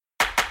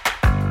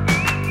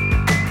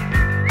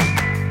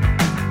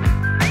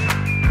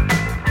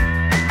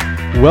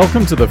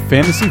Welcome to the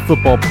Fantasy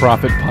Football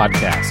Prophet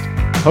Podcast,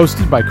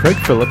 hosted by Craig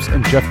Phillips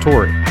and Jeff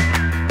Torrey.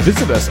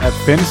 Visit us at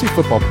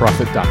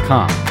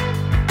fantasyfootballprophet.com.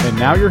 And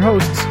now your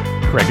hosts,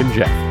 Craig and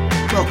Jeff.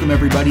 Welcome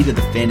everybody to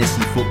the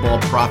Fantasy Football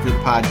Prophet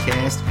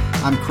Podcast.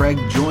 I'm Craig,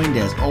 joined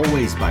as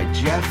always by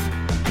Jeff.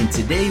 And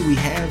today we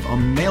have a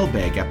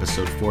mailbag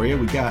episode for you.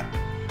 We got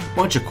a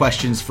bunch of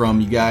questions from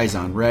you guys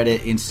on Reddit,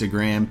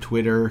 Instagram,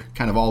 Twitter,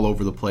 kind of all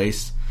over the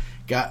place.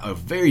 Got a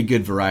very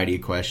good variety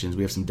of questions.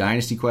 We have some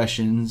dynasty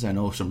questions, I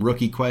know some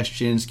rookie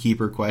questions,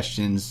 keeper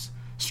questions,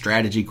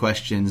 strategy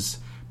questions.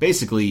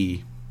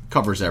 Basically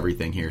covers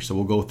everything here. So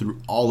we'll go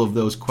through all of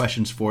those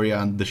questions for you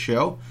on the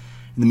show.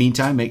 In the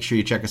meantime, make sure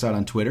you check us out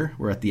on Twitter.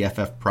 We're at the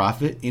FF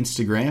Prophet.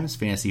 Instagram is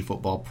Fantasy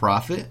Football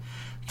Prophet.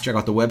 Check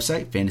out the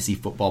website,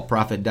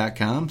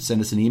 fantasyfootballprophet.com.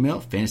 Send us an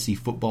email,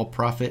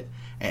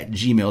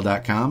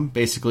 fantasyfootballprophet@gmail.com.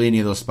 Basically, any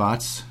of those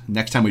spots.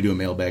 Next time we do a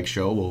mailbag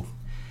show, we'll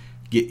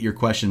get your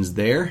questions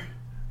there.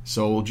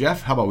 So,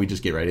 Jeff, how about we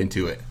just get right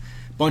into it?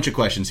 Bunch of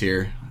questions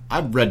here.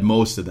 I've read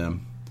most of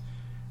them.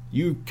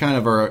 You kind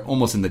of are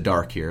almost in the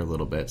dark here a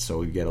little bit, so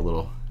we get a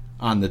little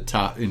on the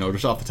top,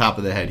 just off the top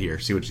of the head here.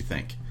 See what you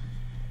think.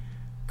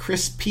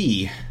 Chris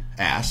P.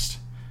 asked,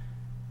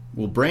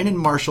 will Brandon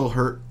Marshall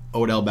hurt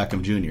Odell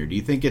Beckham Jr.? Do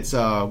you think it's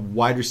a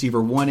wide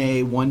receiver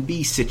 1A,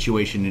 1B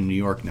situation in New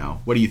York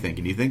now? What are you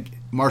thinking? Do you think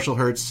Marshall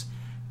hurts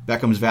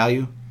Beckham's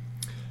value?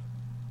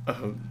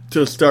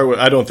 To start with,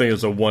 I don't think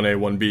it's a 1A,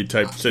 1B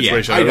type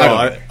situation at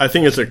all. I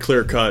think it's a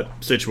clear-cut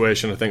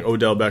situation. I think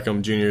Odell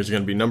Beckham Jr. is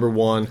going to be number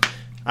one.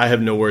 I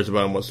have no worries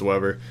about him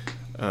whatsoever.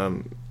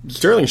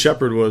 Sterling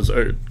Shepard was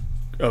a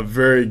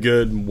very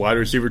good wide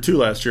receiver, too,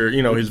 last year.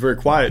 He's very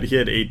quiet. He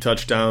had 8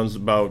 touchdowns,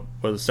 about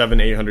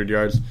 800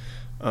 yards.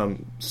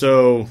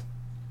 So,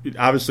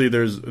 obviously,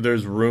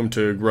 there's room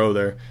to grow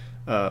there.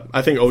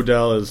 I think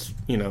Odell is,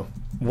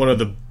 one of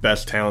the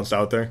best talents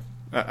out there.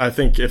 I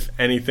think, if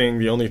anything,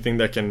 the only thing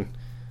that can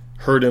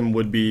hurt him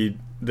would be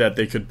that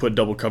they could put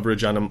double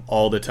coverage on him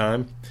all the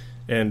time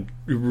and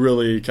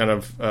really kind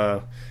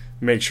of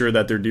make sure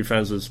that their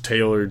defense is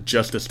tailored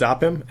just to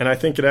stop him. And I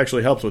think it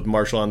actually helps with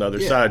Marshall on the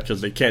other side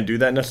because they can't do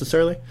that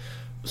necessarily.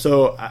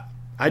 So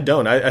I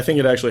don't. I think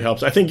it actually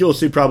helps. I think you'll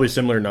see probably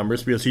similar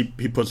numbers because he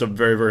puts up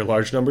very, very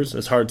large numbers.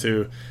 It's hard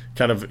to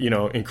kind of,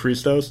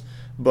 increase those.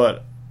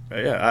 But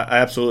yeah, I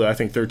absolutely. I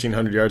think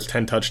 1,300 yards,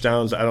 10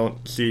 touchdowns. I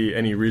don't see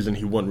any reason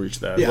he wouldn't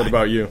reach that. Yeah, what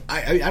about you?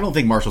 I don't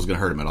think Marshall's going to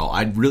hurt him at all.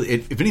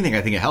 If anything, I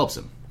think it helps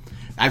him.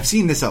 I've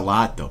seen this a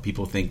lot, though.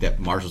 People think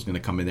that Marshall's going to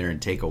come in there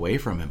and take away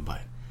from him,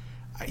 but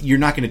you're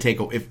not going to take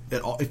 –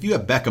 if you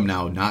have Beckham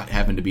now not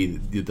having to be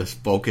the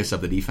focus of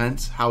the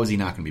defense, how is he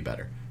not going to be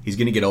better? He's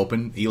going to get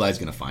open. Eli's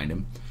going to find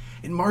him.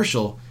 And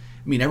Marshall,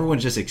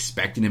 everyone's just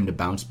expecting him to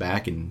bounce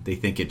back, and they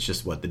think it's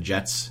just the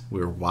Jets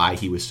were why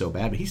he was so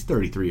bad. But he's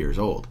 33 years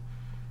old.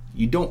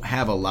 You don't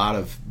have a lot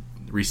of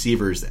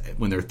receivers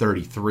when they're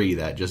 33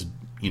 that just,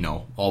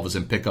 all of a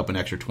sudden pick up an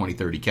extra 20,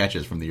 30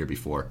 catches from the year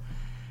before.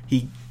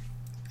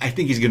 I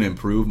think he's going to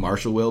improve,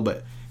 Marshall will,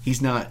 but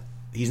he's not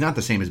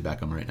the same as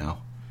Beckham right now.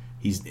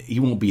 He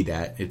won't be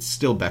that. It's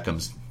still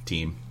Beckham's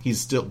team.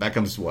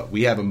 Beckham's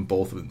we have him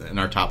both in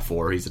our top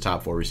 4. He's the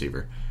top 4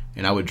 receiver.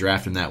 And I would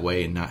draft him that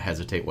way and not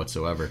hesitate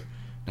whatsoever.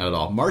 Not at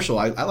all. Marshall,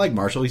 I like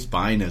Marshall. He's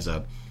fine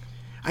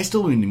I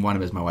still wouldn't even want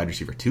him as my wide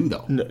receiver too,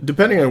 though. No,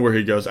 depending on where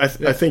he goes, I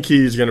think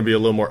he's going to be a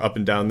little more up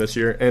and down this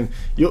year. And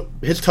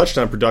his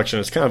touchdown production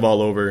is kind of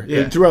all over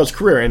throughout his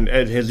career, and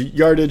his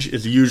yardage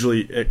is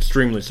usually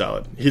extremely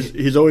solid.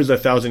 He's always a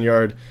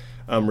 1,000-yard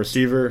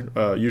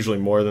receiver, usually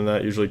more than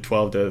that, usually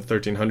 12 to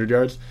 1,300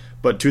 yards.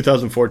 But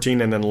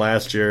 2014 and then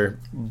last year,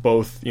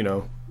 both,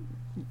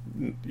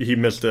 he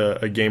missed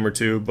a game or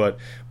two, but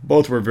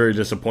both were very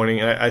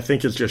disappointing. I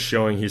think it's just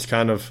showing he's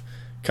kind of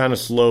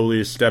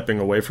slowly stepping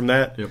away from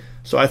that. Yep.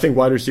 So I think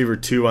wide receiver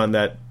 2 on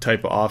that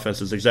type of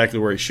offense is exactly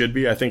where he should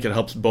be. I think it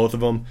helps both of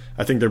them.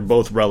 I think they're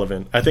both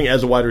relevant. I think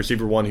as a wide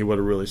receiver 1, he would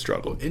have really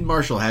struggled. And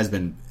Marshall has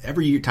been,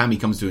 every time he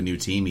comes to a new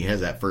team, he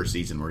has that first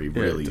season where he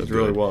really does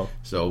really well.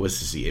 So let's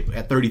see.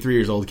 At 33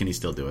 years old, can he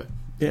still do it?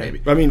 Yeah.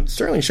 Maybe.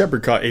 Sterling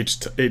Shepard caught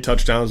 8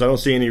 touchdowns. I don't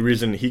see any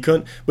reason he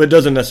couldn't, but it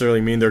doesn't necessarily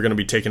mean they're going to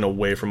be taken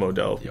away from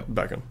Odell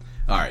Beckham.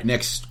 All right,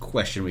 next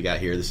question we got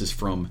here. This is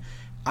from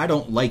I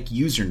don't like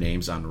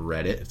usernames on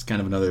Reddit. It's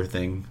kind of another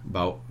thing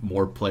about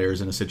more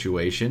players in a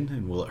situation,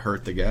 and will it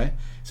hurt the guy? It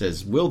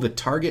says, will the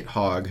target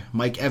hog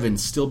Mike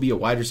Evans still be a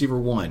wide receiver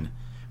 1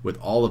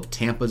 with all of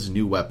Tampa's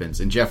new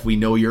weapons? And Jeff, we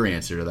know your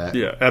answer to that.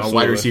 Yeah, absolutely. Our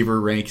wide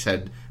receiver ranks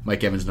had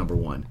Mike Evans number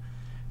 1.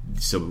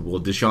 So will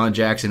Deshaun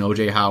Jackson,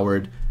 O.J.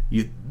 Howard,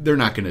 they're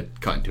not going to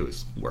cut into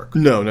his work.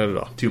 No, not at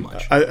all. Too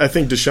much. I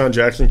think Deshaun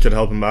Jackson could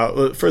help him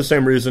out for the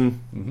same reason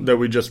that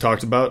we just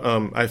talked about.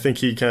 I think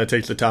he kind of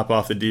takes the top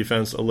off the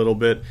defense a little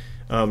bit.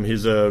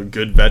 He's a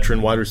good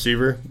veteran wide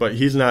receiver, but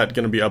he's not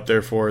going to be up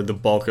there for the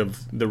bulk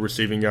of the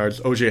receiving yards.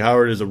 O.J.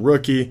 Howard is a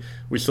rookie.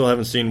 We still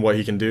haven't seen what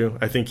he can do.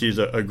 I think he's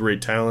a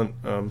great talent,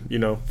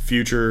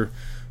 future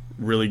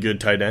really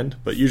good tight end,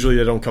 but usually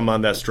they don't come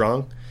on that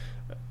strong.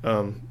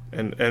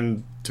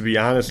 And to be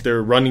honest,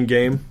 their running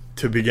game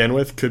to begin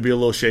with could be a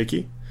little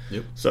shaky.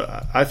 Yep.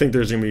 So I think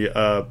there's going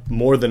to be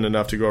more than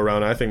enough to go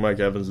around. I think Mike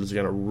Evans is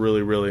going to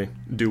really, really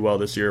do well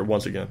this year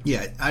once again.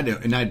 Yeah, I do.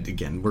 And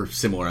again, we're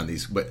similar on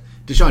these, but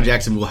Deshaun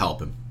Jackson will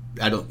help him.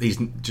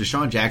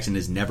 Deshaun Jackson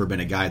has never been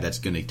a guy that's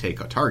going to take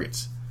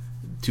targets,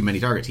 too many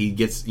targets. He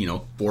gets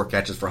 4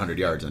 catches for 100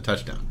 yards and a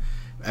touchdown.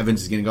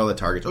 Evans is going to go the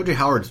targets. O.J.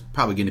 Howard's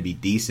probably going to be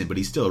decent, but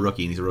he's still a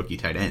rookie, and he's a rookie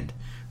tight end.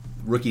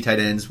 Rookie tight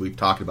ends, we've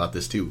talked about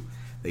this too.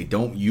 They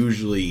don't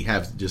usually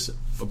have just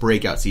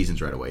breakout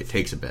seasons right away. It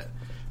takes a bit.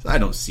 So I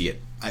don't see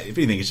it. If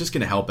anything, it's just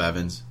going to help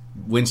Evans.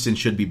 Winston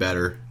should be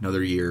better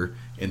another year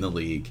in the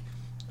league.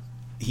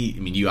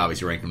 You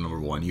obviously rank him number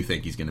 1. You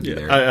think he's going to be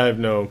there. I have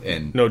no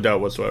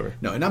doubt whatsoever.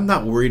 No, and I'm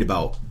not worried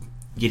about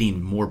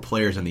getting more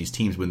players on these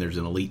teams when there's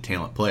an elite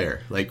talent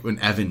player. Like when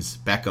Evans,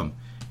 Beckham.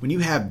 When you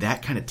have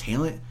that kind of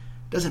talent,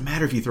 doesn't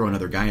matter if you throw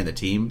another guy on the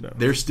team. No.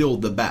 They're still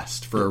the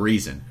best for a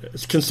reason.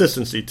 It's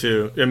consistency,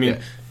 too.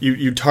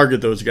 You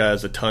target those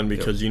guys a ton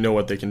because you know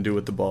what they can do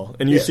with the ball.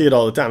 And you see it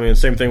all the time.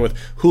 Same thing with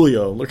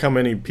Julio. Look how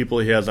many people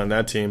he has on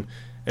that team,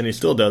 and he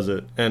still does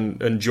it.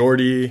 And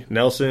Jordy,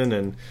 Nelson,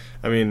 and,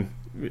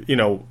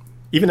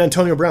 even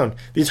Antonio Brown.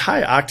 These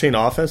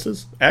high-octane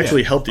offenses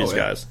actually help these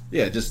guys.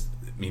 Yeah,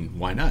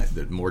 why not?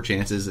 The more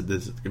chances that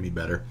this is going to be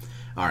better.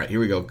 All right,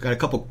 here we go. Got a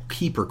couple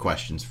keeper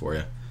questions for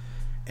you.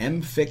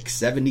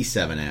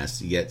 MFIC77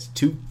 asks, you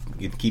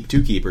can keep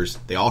 2 keepers.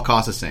 They all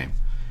cost the same.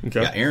 Okay.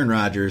 You got Aaron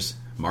Rodgers,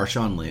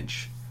 Marshawn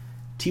Lynch,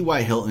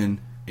 T.Y.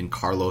 Hilton, and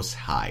Carlos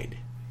Hyde.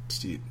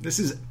 This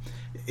is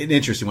an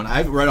interesting one.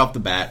 Right off the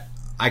bat,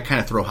 I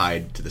kind of throw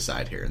Hyde to the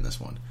side here in this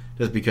one.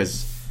 Just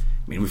because,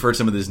 we've heard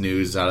some of this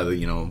news out of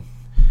the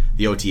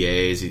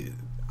OTAs.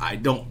 I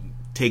don't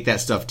take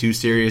that stuff too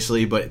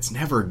seriously, but it's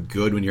never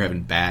good when you're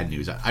having bad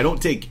news. I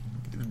don't take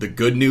the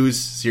good news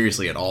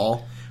seriously at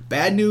all.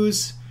 Bad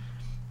news,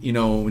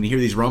 when you hear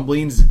these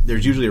rumblings,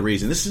 there's usually a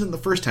reason. This isn't the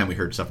first time we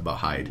heard stuff about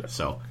Hyde,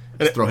 so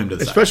let's throw him to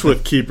the side. Especially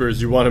with keepers,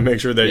 you want to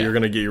make sure that you're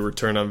going to get your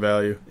return on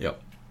value.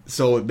 Yep.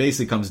 So it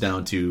basically comes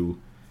down to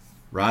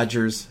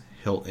Rodgers,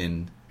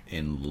 Hilton,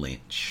 and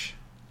Lynch.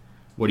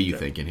 What are you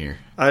thinking here?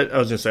 I was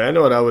going to say, I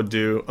know what I would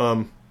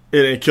do.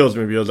 It kills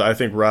me because I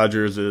think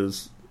Rodgers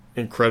is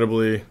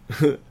incredibly...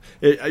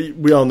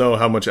 we all know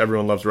how much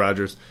everyone loves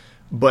Rodgers.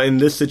 But in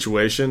this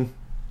situation...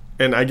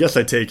 And I guess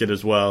I take it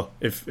as well.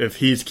 If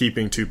he's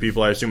keeping 2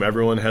 people, I assume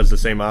everyone has the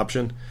same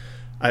option.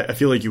 I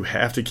feel like you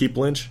have to keep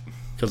Lynch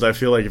because I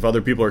feel like if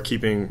other people are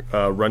keeping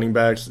running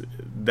backs,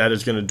 that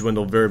is going to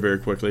dwindle very, very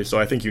quickly. So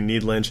I think you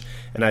need Lynch,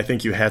 and I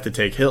think you have to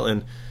take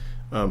Hilton.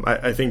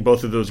 I think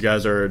both of those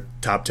guys are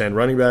top 10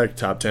 running back,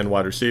 top 10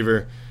 wide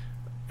receiver,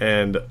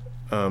 and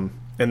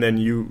then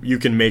you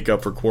can make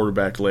up for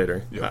quarterback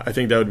later. Yep. I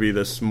think that would be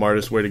the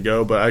smartest way to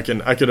go. But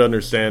I could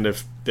understand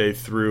if they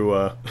threw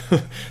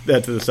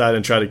that to the side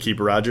and try to keep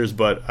Rodgers.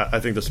 But I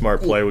think the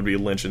smart play would be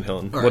Lynch and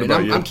Hilton. What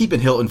about you? I'm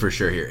keeping Hilton for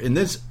sure here. And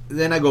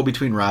then I go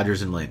between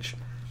Rodgers and Lynch.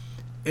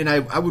 And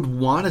I would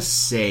want to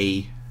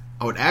say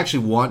I would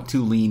actually want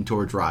to lean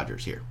towards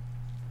Rodgers here.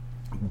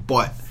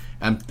 But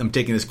I'm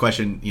taking this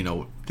question,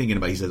 thinking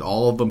about it. He says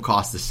all of them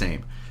cost the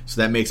same.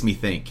 So that makes me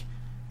think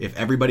if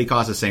everybody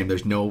costs the same,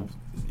 there's no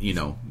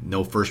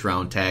first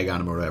round tag on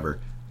him or whatever,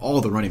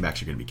 all the running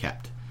backs are going to be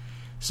kept.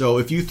 So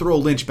if you throw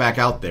Lynch back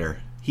out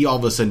there, he all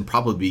of a sudden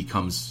probably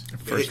becomes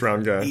first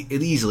round guy.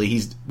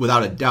 He's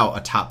without a doubt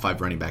a top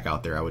 5 running back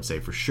out there, I would say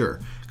for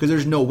sure. Because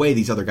there's no way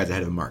these other guys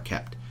ahead of him aren't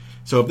kept.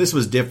 So if this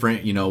was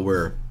different,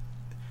 where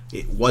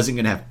it wasn't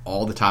going to have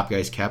all the top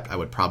guys kept, I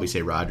would probably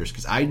say Rodgers.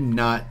 Because I'm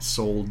not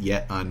sold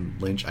yet on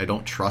Lynch. I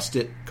don't trust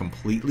it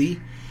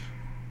completely.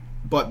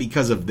 But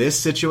because of this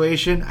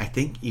situation, I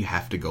think you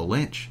have to go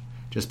Lynch.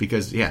 Just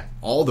because,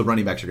 all the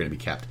running backs are going to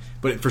be kept.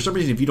 But for some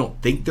reason, if you don't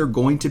think they're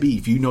going to be,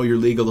 if you know your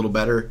league a little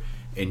better,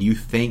 and you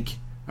think,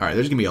 all right,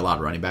 there's going to be a lot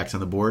of running backs on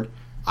the board,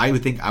 I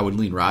would think I would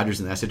lean Rodgers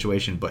in that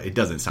situation, but it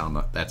doesn't sound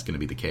like that's going to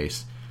be the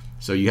case.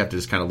 So you have to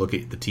just kind of look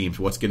at the teams,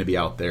 what's going to be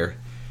out there,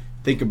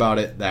 think about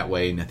it that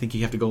way, and I think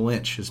you have to go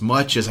Lynch. As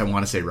much as I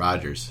want to say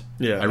Rodgers.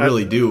 Yeah, I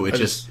really do. It's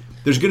just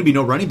there's going to be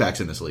no running backs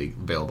in this league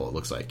available, it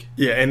looks like.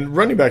 Yeah, and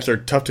running backs are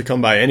tough to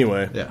come by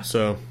anyway. Yeah.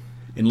 So,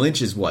 and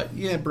Lynch is what?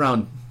 Yeah,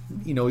 Brown...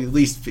 at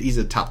least he's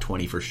a top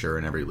 20 for sure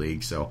in every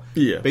league. So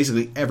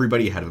basically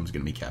everybody ahead of him is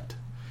going to be kept.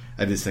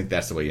 I just think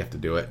that's the way you have to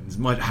do it. As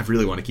much I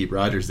really want to keep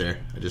Rodgers there.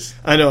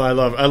 I know I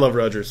love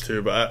Rodgers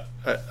too, but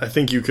I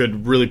think you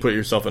could really put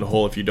yourself in a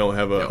hole if you don't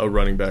have a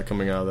running back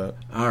coming out of that.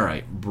 All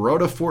right,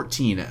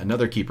 Broda14,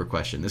 another keeper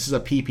question. This is a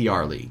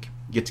PPR league.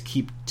 You get to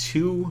keep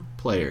 2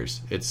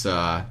 players. It's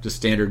just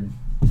standard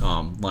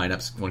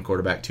lineups: 1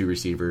 quarterback, 2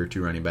 receiver,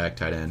 2 running back,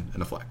 tight end,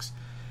 and a flex.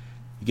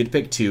 You get to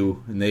pick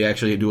 2, and they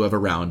actually do have a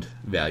round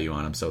value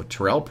on them. So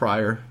Terrell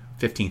Pryor,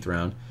 15th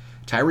round.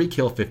 Tyreek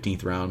Hill,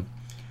 15th round.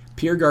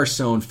 Pierre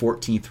Garçon,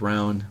 14th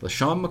round.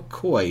 LaShawn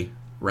McCoy,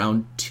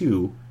 round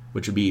 2,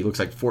 which would be, looks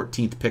like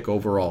 14th pick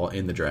overall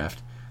in the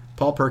draft.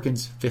 Paul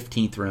Perkins,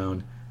 15th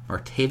round.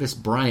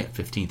 Martavis Bryant,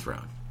 15th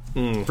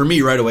round. For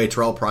me, right away,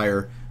 Terrell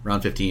Pryor,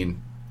 round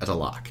 15, that's a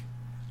lock.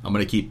 I'm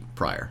going to keep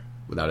Pryor,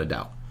 without a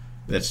doubt.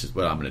 That's just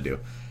what I'm going to do.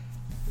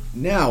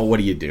 Now, what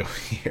do you do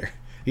here?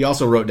 He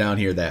also wrote down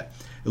here that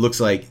it looks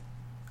like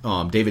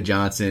David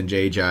Johnson,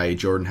 J.J.,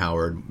 Jordan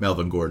Howard,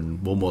 Melvin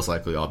Gordon will most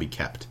likely all be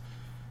kept.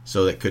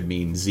 So that could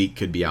mean Zeke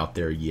could be out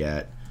there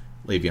yet.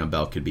 Le'Veon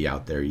Bell could be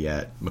out there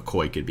yet.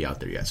 McCoy could be out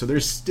there yet. So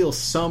there's still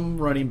some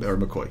running... Or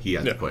McCoy. He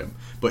has to play him.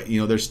 But,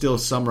 there's still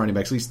some running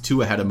backs, at least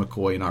 2 ahead of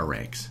McCoy in our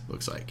ranks,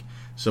 looks like.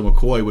 So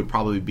McCoy would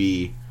probably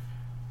be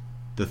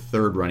the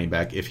 3rd running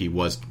back if he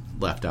was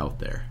left out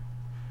there.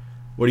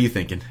 What are you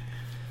thinking?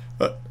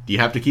 Do you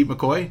have to keep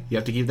McCoy? You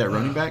have to keep that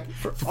running back?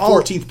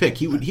 14th pick.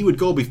 He would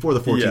go before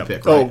the 14th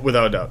pick, right? Oh,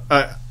 without a doubt.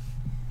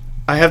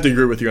 I have to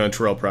agree with you on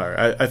Terrell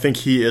Pryor. I think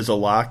he is a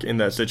lock in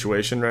that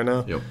situation right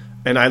now. Yep.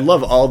 And I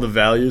love all the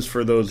values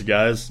for those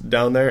guys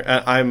down there.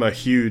 I'm a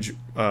huge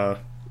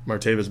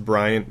Martavis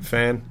Bryant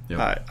fan.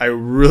 Yep. I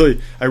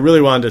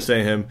really wanted to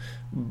say him,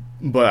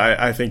 but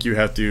I think you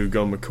have to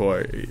go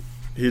McCoy.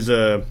 He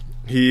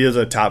is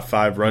a top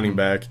 5 running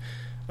back,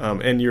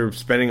 and you're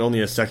spending only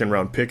a 2nd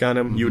round pick on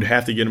him. Mm-hmm. You would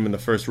have to get him in the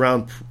 1st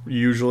round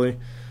usually.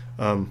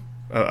 I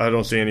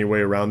don't see any way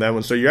around that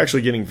one. So you're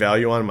actually getting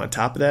value on him on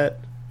top of that,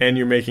 and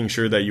you're making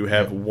sure that you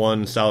have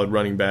one solid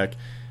running back.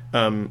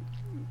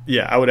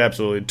 Yeah, I would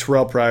absolutely.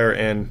 Terrell Pryor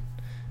and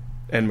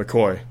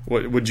McCoy.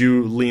 Would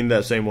you lean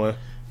that same way?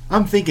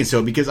 I'm thinking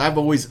so because I've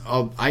always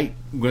I'm going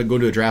to go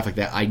to a draft like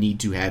that. I need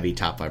to have a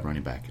top 5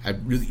 running back.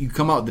 You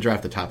come out the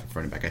draft the top 5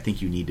 running back. I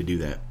think you need to do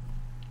that.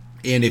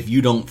 And if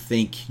you don't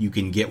think you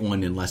can get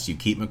one unless you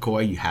keep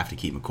McCoy, you have to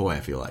keep McCoy.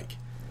 I feel like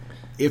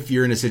if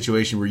you're in a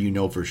situation where you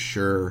know for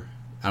sure,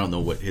 I don't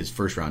know what his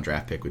 1st round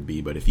draft pick would be,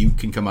 but if you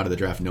can come out of the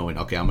draft knowing,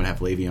 okay, I'm going to have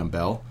Le'Veon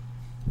Bell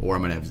or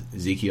I'm going to have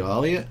Ezekiel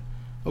Elliott.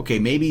 Okay,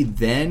 maybe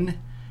then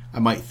I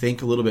might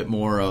think a little bit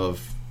more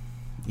of,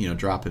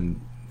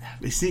 dropping.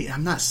 See,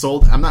 I'm not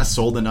sold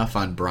enough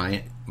on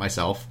Bryant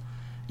myself,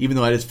 even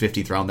though it is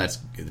 50th round.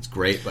 It's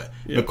great, but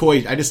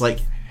McCoy, I just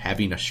like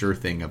having a sure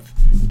thing of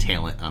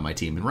talent on my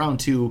team. In round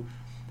 2,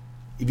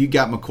 if you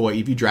drafted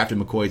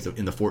McCoy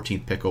in the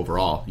 14th pick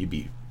overall, you'd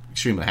be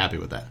extremely happy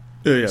with that.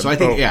 Yeah. So I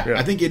think,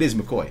 I think it is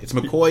McCoy. It's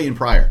McCoy and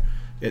Pryor.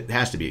 It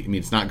has to be. I mean,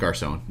 it's not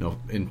Garcon. No,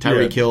 and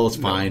Tyreek Hill is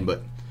fine,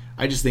 but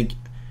I just think.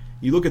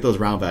 You look at those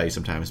round values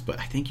sometimes, but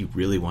I think you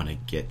really want to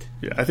get.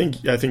 Yeah, I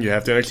think you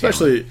have to, and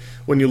especially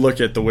when you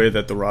look at the way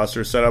that the roster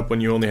is set up.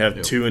 When you only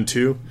have 2 and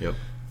 2,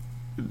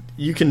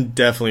 you can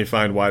definitely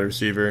find wide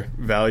receiver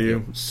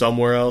value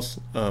somewhere else.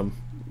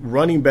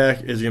 Running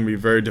back is going to be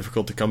very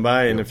difficult to come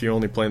by, and if you're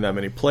only playing that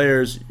many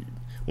players,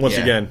 once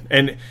again,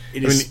 and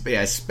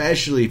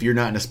especially if you're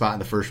not in a spot in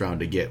the 1st round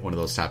to get one of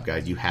those top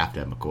guys, you have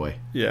to have McCoy.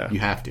 Yeah, you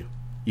have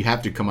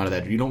to come out of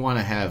that. You don't want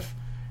to have.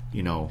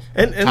 And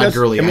Todd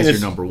Gurley as your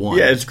number 1.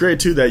 Yeah, it's great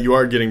too that you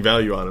are getting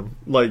value on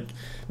him.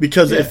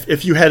 Because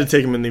if you had to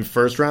take him in the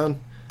 1st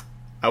round,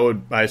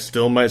 I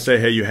still might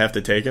say, hey, you have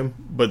to take him.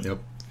 But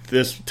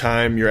this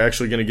time you're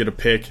actually going to get a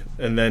pick,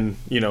 and then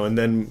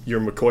your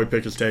McCoy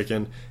pick is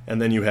taken,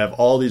 and then you have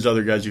all these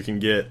other guys you can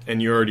get,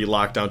 and you're already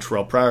locked down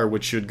Terrell Pryor,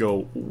 which should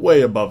go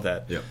way above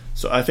that. Yep.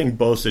 So I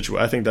think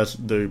I think that's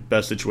the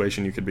best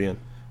situation you could be in.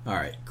 All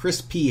right,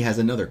 Chris P has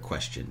another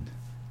question.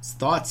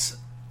 Thoughts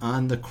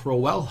on the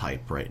Crowell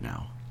hype right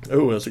now?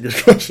 Oh, that's a good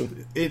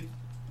question.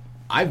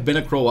 I've been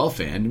a Crowell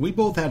fan. We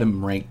both had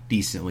him ranked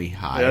decently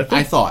high. Yeah,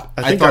 I thought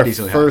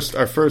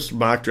our first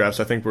mock drafts,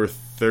 I think, were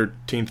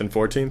 13th and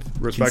 14th,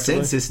 respectively.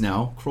 Consensus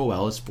now,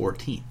 Crowell is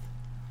 14th.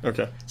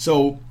 Okay.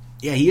 So,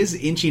 he is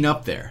inching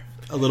up there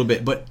a little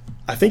bit, but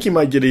I think he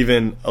might get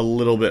even a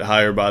little bit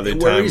higher by the time.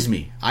 It worries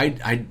me. I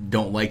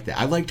don't like that.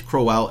 I liked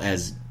Crowell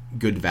as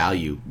good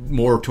value,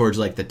 more towards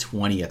like the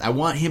 20th. I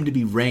want him to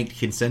be ranked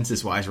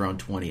consensus-wise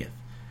around 20th.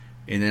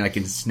 And then I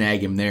can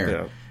snag him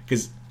there.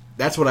 Because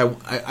that's what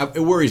it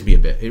worries me a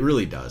bit. It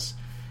really does.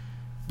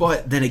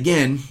 But then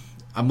again,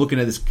 I'm looking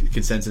at this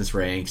consensus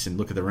ranks and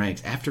look at the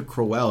ranks. After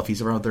Crowell, if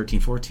he's around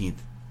 13th, 14th,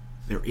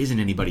 there isn't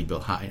anybody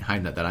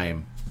behind that I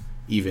am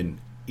even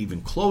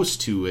close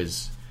to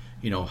as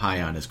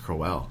high on as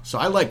Crowell. So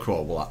I like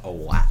Crowell a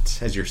lot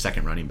as your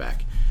 2nd running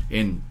back.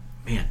 And,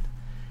 man,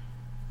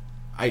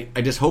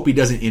 I just hope he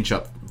doesn't inch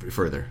up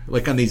further.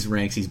 Like on these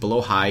ranks, he's below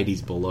Hyde,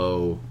 he's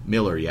below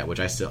Miller yet, which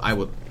I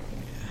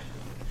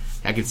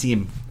could see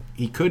him.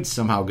 He could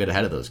somehow get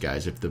ahead of those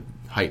guys if the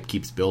hype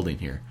keeps building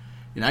here.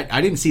 And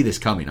I didn't see this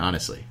coming,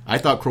 honestly. I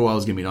thought Crowell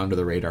was going to be an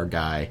under-the-radar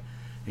guy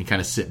and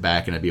kind of sit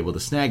back and I'd be able to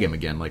snag him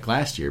again like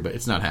last year, but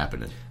it's not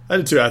happening. I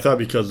did too. I thought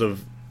because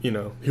of, he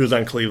was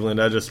on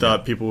Cleveland, I just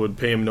thought people would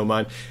pay him no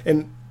mind.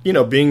 And,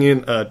 being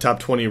in a top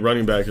 20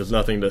 running back is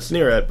nothing to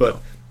sneer at,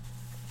 but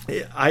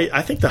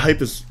I think the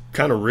hype is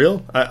kind of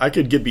real. I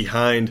could get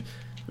behind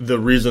the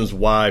reasons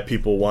why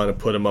people want to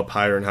put him up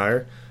higher and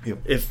higher. Yep.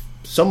 If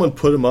someone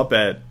put him up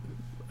at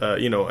a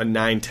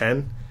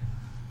 9-10,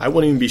 I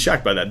wouldn't even be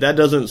shocked by that. That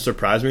doesn't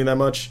surprise me that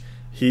much.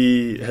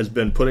 He has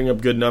been putting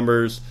up good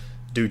numbers.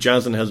 Duke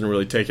Johnson hasn't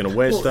really taken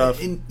away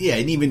stuff. And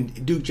even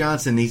Duke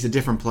Johnson, he's a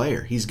different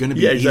player. He's going to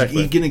be he's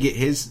going to get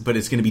his, but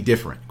it's going to be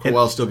different.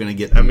 Crowell's still going to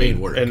get the main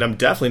work. And I'm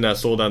definitely not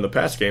sold on the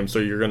pass game, so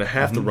you're going to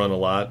have to run a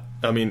lot.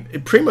 I mean,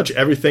 pretty much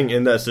everything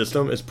in that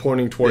system is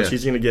pointing towards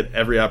he's going to get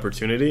every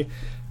opportunity.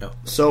 Yep.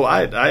 So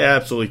I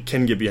absolutely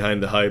can get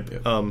behind the hype.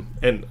 Yep.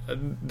 And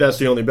that's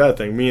the only bad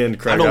thing. Me and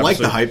Craig, I don't like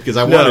the hype because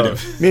I wanted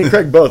him. Me and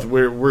Craig both,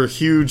 we're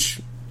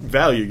huge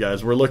value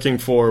guys. We're looking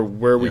for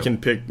where we can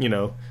pick,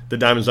 the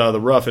diamonds out of the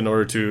rough in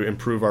order to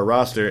improve our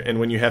roster. And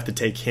when you have to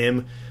take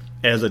him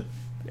as a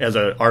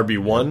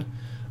RB1,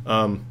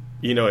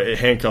 it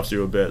handcuffs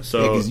you a bit.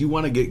 So because you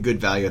want to get good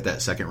value at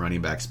that second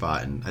running back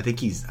spot, and I think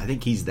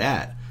he's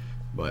that.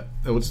 But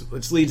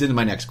let's leads into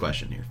my next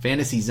question here.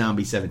 Fantasy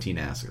Zombie 17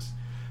 asks us,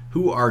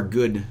 who are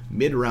good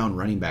mid-round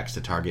running backs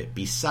to target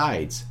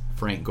besides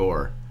Frank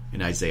Gore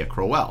and Isaiah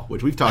Crowell,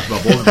 which we've talked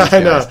about both of these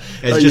guys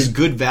as just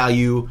good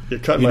value. You're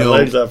cutting my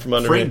legs out from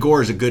under Frank me.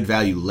 Gore is a good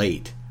value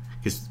late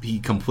because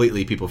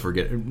people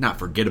not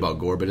forget about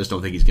Gore, but just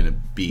don't think he's going to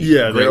be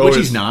great, which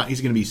he's not. He's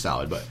going to be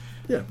solid, but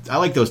I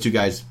like those two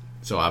guys,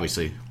 so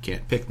obviously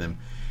can't pick them.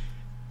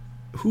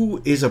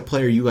 Who is a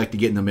player you like to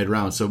get in the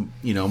mid-round? So,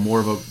 more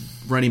of a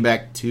running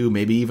back 2,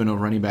 maybe even a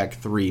running back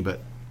 3,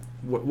 but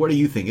what do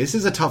you think? This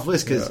is a tough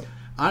list because,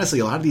 honestly,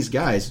 a lot of these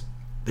guys,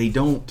 they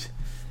don't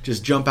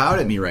just jump out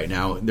at me right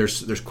now.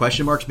 There's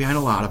question marks behind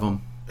a lot of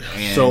them.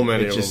 And so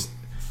many of them.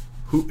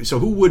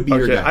 Who would be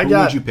your guy? Who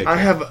would you pick? I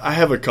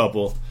have a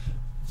couple.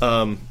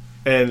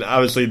 And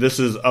obviously this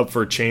is up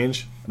for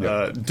change,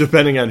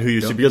 depending on who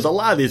you see, because a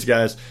lot of these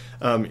guys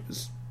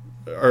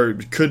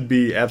could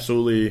be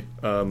absolutely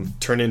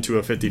turn into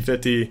a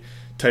 50-50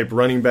 type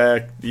running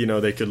back.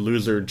 They could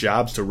lose their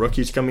jobs to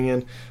rookies coming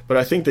in. But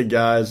I think the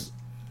guys,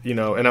 and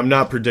I'm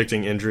not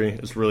predicting injury.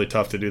 It's really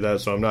tough to do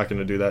that, so I'm not going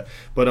to do that.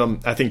 But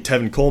I think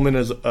Tevin Coleman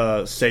is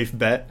a safe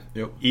bet.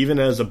 Yep. Even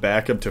as a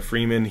backup to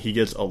Freeman, he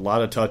gets a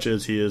lot of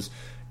touches. He is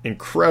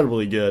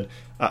incredibly good.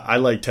 I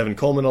like Tevin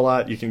Coleman a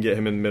lot. You can get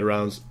him in the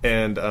mid-rounds.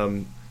 And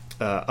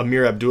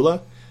Amir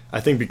Abdullah,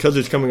 I think because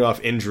he's coming off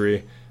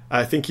injury,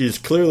 I think he's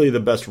clearly the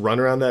best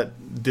runner on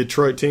that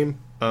Detroit team.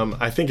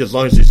 I think as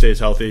long as he stays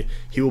healthy,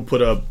 he will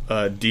put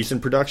up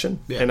decent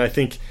production. Yeah. And I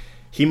think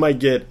he might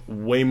get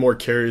way more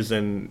carries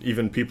than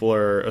even people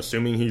are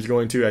assuming he's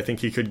going to. I think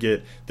he could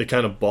get the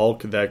kind of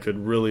bulk that could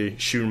really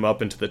shoot him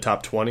up into the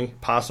top 20,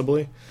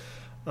 possibly.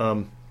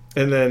 And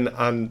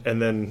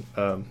then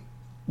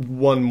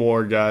one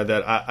more guy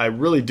that I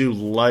really do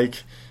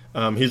like.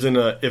 He's in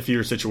a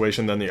iffier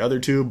situation than the other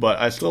two, but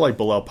I still like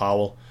Bilal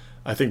Powell.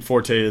 I think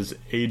Forte is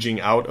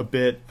aging out a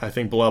bit. I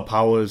think Bilal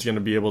Powell is going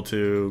to be able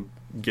to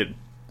get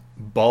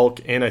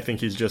bulk, and I think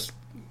he's just,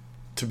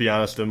 to be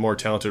honest, a more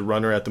talented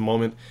runner at the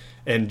moment.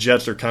 And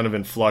Jets are kind of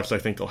in flux. I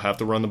think they'll have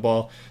to run the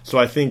ball. So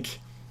I think,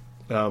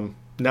 not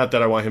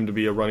that I want him to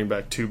be a running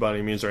back 2 by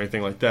any means or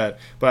anything like that,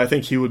 but I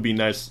think he would be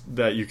nice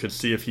that you could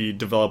see if he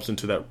develops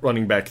into that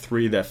running back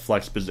 3, that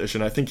flex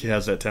position. I think he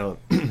has that talent.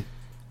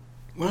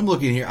 When I'm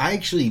looking here,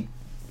 I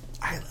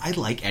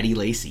like Eddie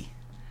Lacy.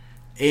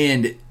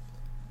 And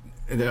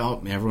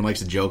everyone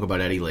likes to joke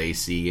about Eddie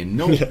Lacy, and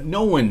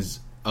no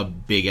one's a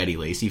big Eddie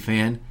Lacy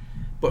fan.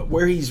 But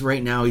where he's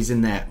right now, he's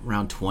in that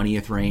around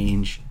 20th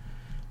range.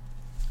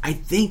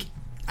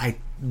 I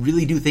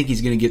really do think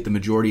he's going to get the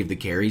majority of the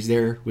carries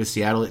there with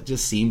Seattle. It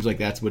just seems like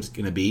that's what it's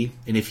going to be.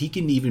 And if he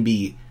can even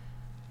be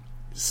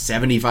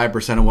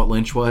 75% of what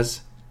Lynch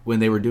was when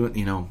they were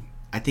doing,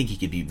 I think he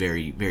could be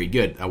very, very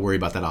good. I worry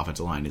about that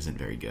offensive line isn't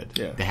very good.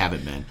 Yeah. They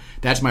haven't been.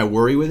 That's my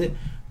worry with it.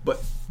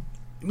 But,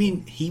 I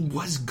mean, he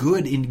was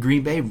good in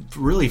Green Bay,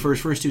 really, for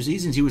his first 2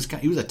 seasons. He was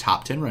a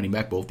top 10 running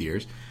back both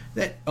years.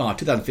 That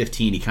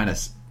 2015, he kind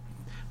of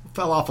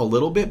fell off a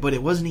little bit, but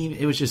it wasn't even.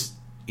 It was just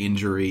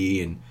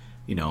injury and,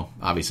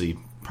 obviously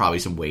probably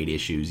some weight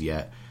issues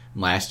yet.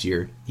 Last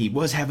year, he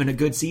was having a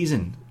good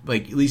season,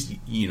 like at least,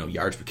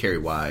 yards per carry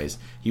wise.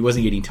 He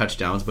wasn't getting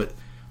touchdowns, but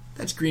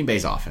that's Green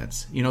Bay's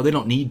offense. They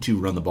don't need to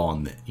run the ball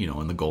in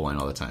the goal line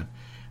all the time.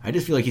 I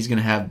just feel like he's going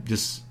to have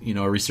just,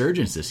 a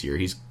resurgence this year.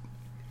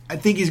 I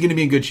think he's going to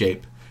be in good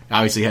shape.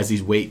 Obviously, he has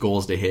these weight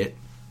goals to hit.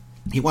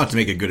 He wants to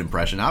make a good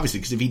impression, obviously,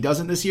 because if he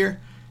doesn't this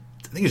year,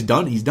 I think it's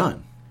done. He's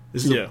done.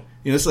 This is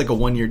this is like a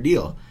 1-year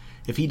deal.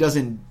 If he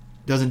doesn't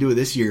do it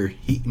this year,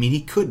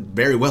 he could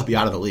very well be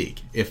out of the league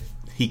if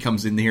he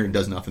comes in here and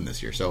does nothing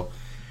this year. So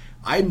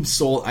I'm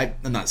sold. I'm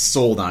not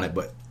sold on it,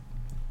 but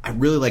I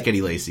really like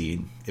Eddie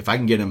Lacy. If I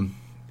can get him,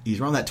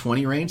 he's around that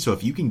 20 range. So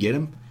if you can get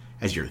him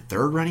as your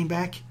 3rd running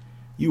back,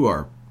 you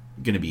are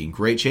going to be in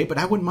great shape. But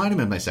I wouldn't mind him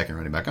as my 2nd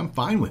running back. I'm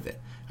fine with it.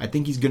 I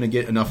think he's going to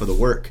get enough of the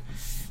work.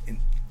 And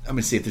I'm going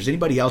to see if there's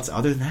anybody else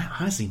other than that.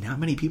 Honestly, not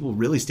many people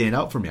really stand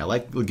out for me. I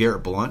like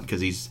LeGarrette Blount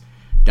because he's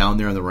down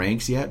there in the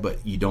ranks yet,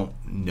 but you don't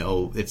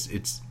know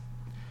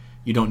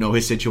you don't know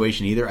his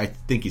situation either. I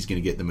think he's going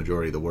to get the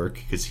majority of the work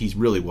because he's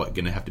really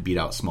going to have to beat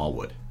out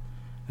Smallwood.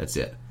 That's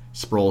it.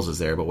 Sproles is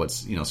there, but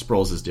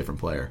Sproles is a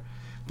different player.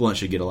 Blount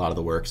should get a lot of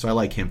the work, so I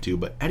like him too.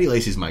 But Eddie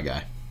Lacy's my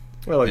guy.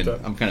 I like that.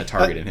 I'm kind of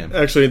targeting him.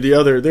 Actually,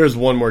 there's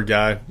one more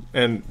guy,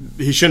 and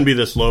he shouldn't be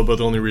this low, but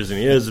the only reason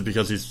he is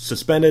because he's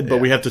suspended, but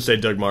we have to say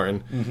Doug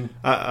Martin.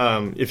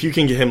 Mm-hmm. If you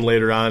can get him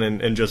later on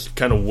and just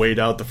kind of wait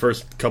out the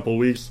first couple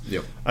weeks,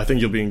 I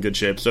think you'll be in good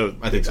shape. So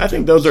I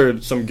think those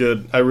are some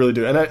good, I really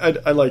do. And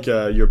I like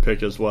your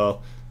pick as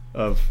well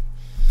of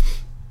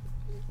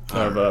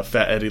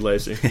Fat Eddie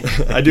Lacy.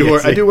 I do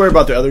worry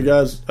about the other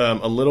guys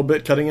a little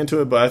bit cutting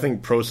into it, but I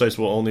think Prosise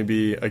will only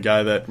be a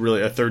guy that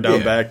really a third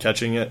down back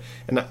catching it.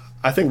 And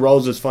I think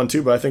Rawls is fun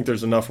too, but I think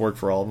there's enough work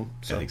for all of them.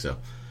 So. I think so.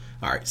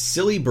 All right,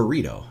 Silly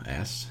Burrito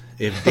asks,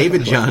 if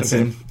David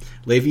Johnson,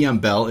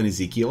 Le'Veon Bell, and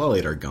Ezekiel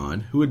Elliott are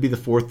gone, who would be the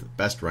fourth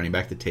best running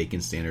back to take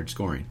in standard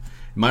scoring?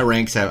 My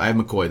ranks I have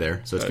McCoy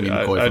there, so it's going to be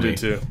McCoy for me. I do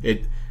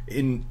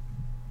too.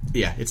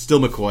 It's still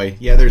McCoy.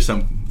 Yeah, there's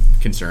some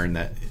concern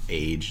that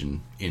age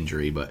and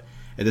injury, but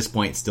at this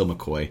point, it's still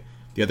McCoy.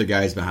 The other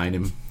guys behind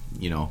him,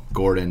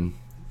 Gordon,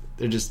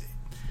 they're just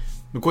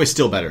McCoy's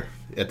still better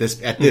at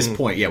this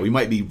point. Yeah, we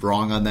might be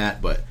wrong on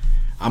that, but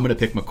I'm going to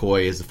pick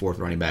McCoy as the fourth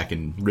running back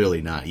and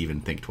really not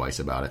even think twice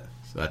about it.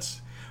 So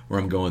that's where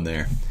I'm going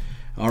there.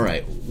 All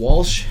right,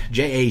 Walsh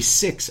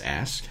JA6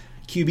 asked,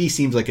 QB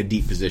seems like a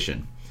deep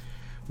position.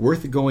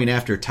 Worth going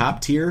after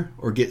top tier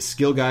or get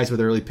skill guys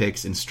with early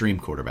picks and stream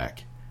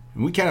quarterback?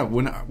 And we kind of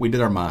we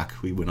did our mock.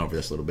 We went over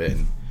this a little bit,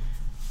 and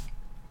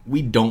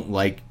we don't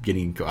like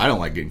getting. I don't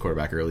like getting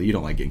quarterback early. You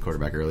don't like getting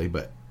quarterback early,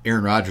 but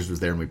Aaron Rodgers was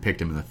there, and we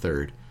picked him in the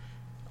third.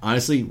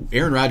 Honestly,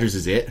 Aaron Rodgers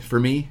is it for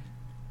me.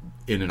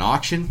 In an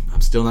auction, I'm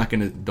still not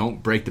going to.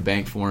 Don't break the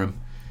bank for him,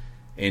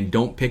 and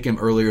don't pick him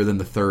earlier than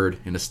the third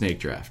in a snake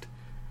draft.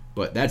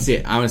 But that's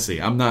it.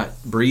 Honestly, I'm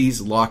not Breeze,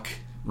 Luck,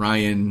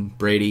 Ryan,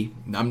 Brady.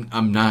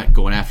 I'm not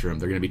going after him.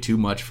 They're going to be too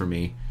much for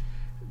me.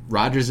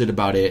 Rodgers is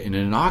about it, and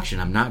in an auction,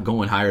 I'm not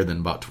going higher than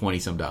about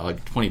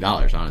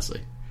 $20.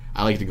 Honestly,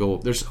 I like to go.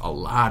 There's a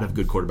lot of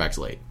good quarterbacks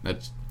late.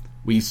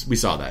 We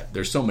saw that.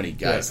 There's so many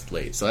guys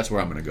late, so that's where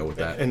I'm going to go with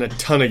that. And a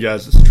ton of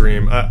guys to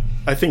stream.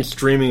 I think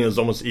streaming is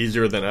almost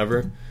easier than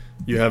ever.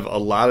 You have a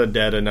lot of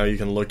data now you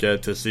can look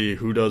at to see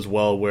who does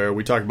well where.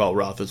 We talk about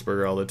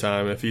Roethlisberger all the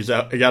time. If he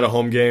got a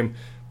home game,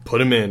 put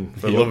him in.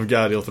 For the love of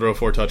God, he'll throw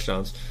 4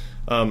 touchdowns.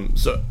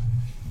 So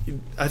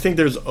I think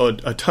there's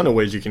a ton of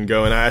ways you can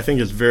go, and I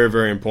think it's very,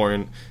 very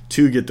important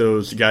to get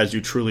those guys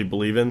you truly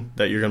believe in,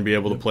 that you're going to be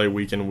able to play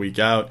week in and week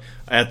out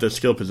at the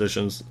skill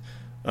positions.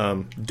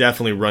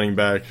 Definitely running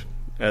back,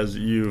 as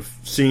you've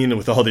seen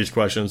with all these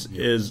questions,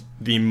 is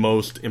the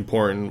most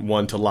important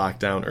one to lock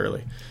down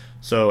early.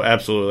 So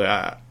absolutely,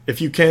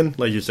 if you can,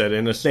 like you said,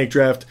 in a snake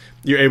draft,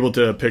 you're able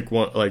to pick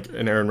one like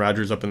an Aaron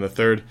Rodgers up in the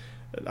third.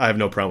 I have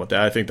no problem with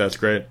that. I think that's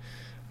great.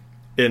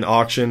 In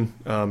auction,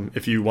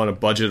 if you want to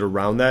budget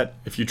around that,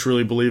 if you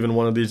truly believe in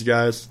one of these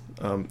guys,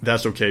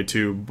 that's okay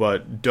too.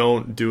 But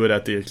don't do it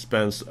at the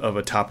expense of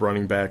a top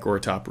running back or a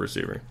top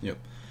receiver. Yep.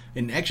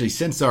 And actually,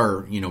 since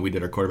we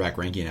did our quarterback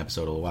ranking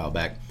episode a little while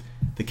back,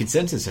 the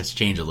consensus has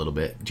changed a little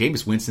bit.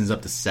 Jameis Winston's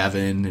up to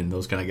 7 and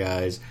those kind of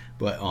guys.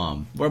 But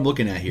what I'm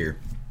looking at here,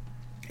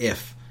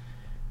 if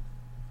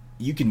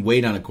you can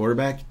wait on a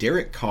quarterback,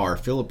 Derek Carr,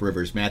 Phillip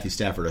Rivers, Matthew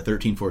Stafford are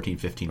 13, 14,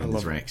 15 in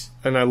these ranks.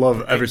 And I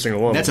love every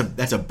single one.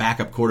 That's a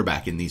backup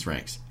quarterback in these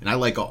ranks. And I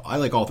like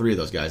all 3 of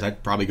those guys.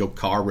 I'd probably go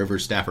Carr,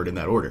 Rivers, Stafford in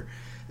that order.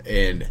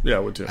 And yeah, I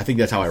would too. I think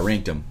that's how I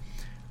ranked them.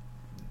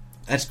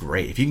 That's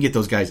great. If you can get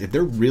those guys, if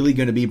they're really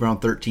going to be around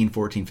 13,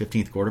 14,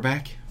 15th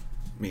quarterback,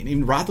 I mean,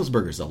 even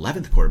Roethlisberger's the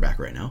 11th quarterback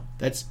right now.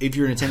 That's if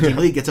you're in a 10-team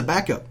league, it's a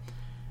backup.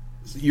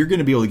 So you're going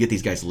to be able to get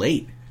these guys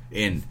late.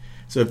 And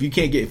so if you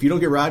don't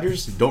get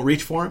Rodgers, don't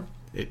reach for him.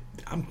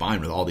 I'm fine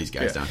with all these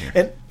guys down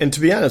here. And to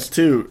be honest,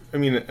 too, I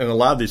mean, in a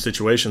lot of these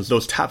situations,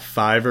 those top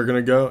 5 are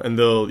going to go, and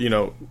they'll,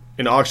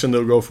 in auction,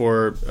 they'll go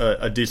for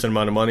a decent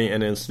amount of money,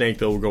 and in snake,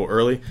 they'll go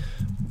early.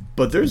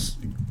 But there's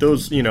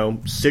those,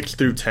 6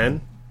 through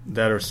 10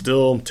 that are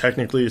still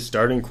technically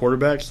starting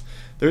quarterbacks.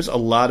 There's a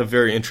lot of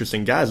very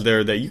interesting guys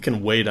there that you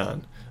can wait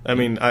on. I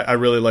mean, I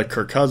really like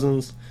Kirk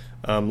Cousins.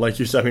 Like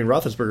you said,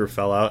 Roethlisberger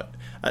fell out.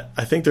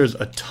 I think there's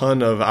a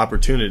ton of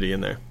opportunity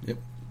in there. Yep.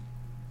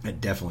 I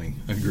definitely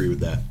agree with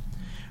that.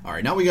 All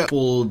right, now we got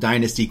full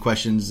dynasty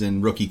questions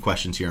and rookie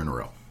questions here in a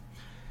row.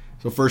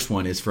 So first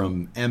one is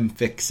from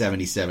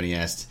MFic77. He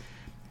asked,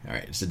 all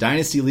right, it's a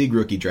dynasty league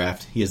rookie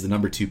draft. He has the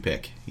number 2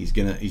 pick.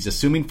 He's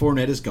assuming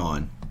Fournette is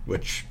gone,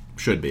 which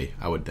should be,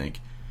 I would think.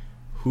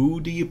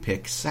 Who do you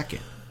pick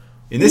second?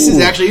 And this is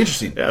actually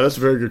interesting. Yeah, that's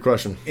a very good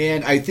question.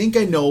 And I think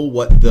I know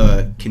what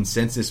the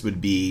consensus would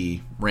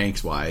be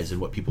ranks-wise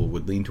and what people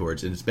would lean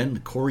towards. And it's been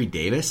Corey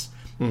Davis.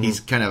 Mm-hmm. He's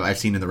kind of, I've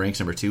seen in the ranks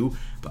number 2.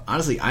 But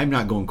honestly, I'm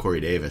not going Corey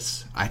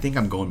Davis. I think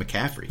I'm going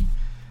McCaffrey.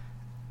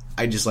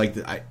 I just like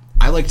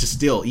I like to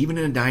still, even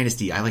in a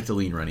dynasty, I like to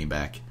lean running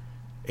back.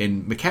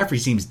 And McCaffrey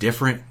seems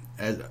different.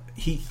 I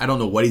don't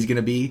know what he's going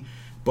to be.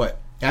 But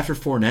after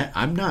Fournette,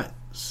 I'm not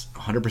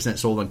 100%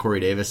 sold on Corey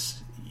Davis.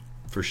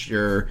 For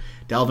sure.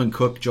 Dalvin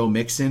Cook, Joe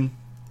Mixon,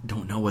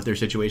 don't know what their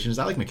situation is.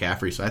 I like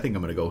McCaffrey, so I think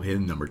I'm going to go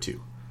him number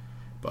 2.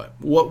 But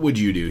what would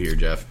you do here,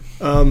 Jeff?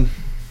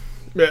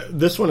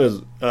 This one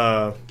is,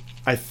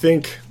 I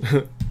think,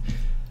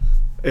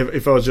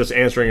 if I was just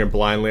answering it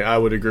blindly, I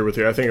would agree with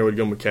you. I think I would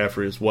go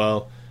McCaffrey as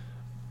well.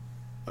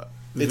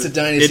 It's a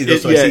dynasty.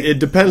 It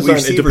depends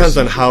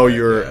on how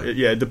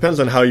it depends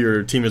on how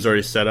your team is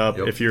already set up.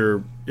 Yep.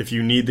 If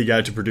you need the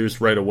guy to produce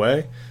right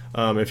away,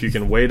 if you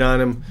can wait on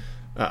him,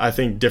 I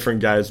think different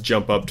guys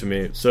jump up to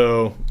me.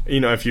 So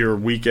if you're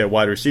weak at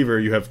wide receiver,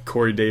 you have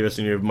Corey Davis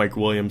and you have Mike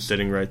Williams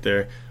sitting right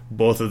there.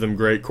 Both of them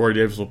great. Corey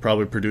Davis will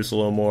probably produce a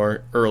little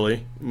more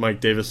early.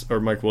 Mike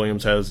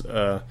Williams has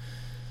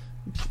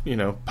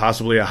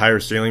possibly a higher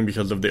ceiling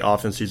because of the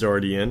offense he's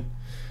already in.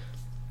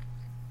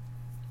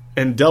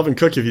 And Delvin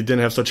Cook, if he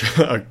didn't have such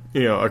a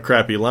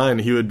crappy line,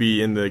 he would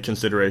be in the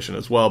consideration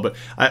as well. But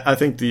I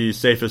think the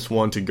safest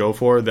one to go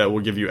for that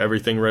will give you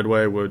everything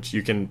Redway, which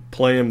you can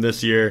play him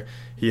this year.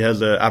 He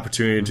has an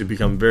opportunity to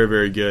become very,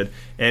 very good,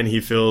 and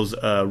he fills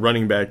a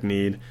running back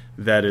need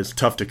that is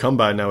tough to come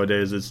by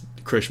nowadays. Is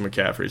Christian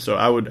McCaffrey. So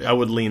I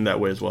would lean that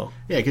way as well.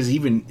 Yeah, because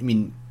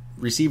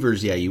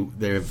receivers,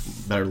 they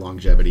have better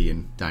longevity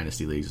in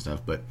dynasty leagues and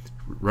stuff, but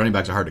running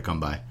backs are hard to come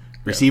by.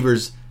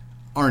 Receivers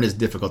aren't as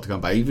difficult to come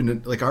by.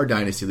 Even like our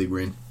dynasty league we're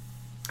in,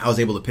 I was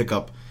able to pick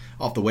up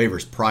off the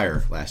waivers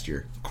prior last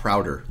year.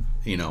 Crowder,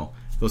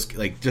 those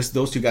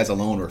two guys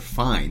alone are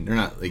fine. They're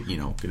not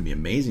going to be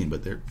amazing,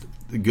 but they're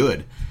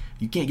good.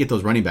 You can't get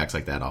those running backs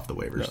like that off the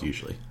waivers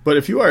usually. But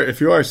if you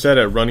are set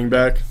at running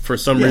back for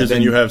some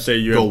reason, you have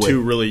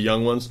two really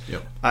young ones.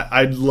 Yep.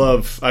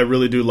 I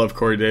really do love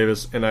Corey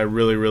Davis, and I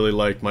really, really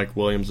like Mike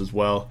Williams as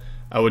well.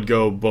 I would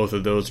go both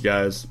of those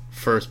guys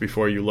first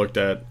before you looked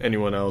at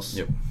anyone else.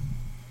 Yep.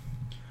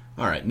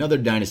 All right, another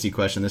dynasty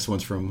question. This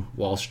one's from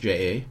Walsh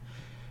J.A.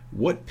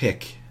 What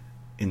pick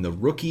in the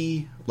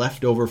rookie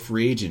leftover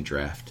free agent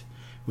draft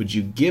would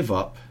you give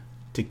up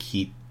to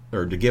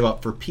give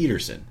up for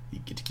Peterson? You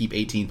get to keep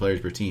 18 players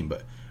per team,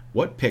 but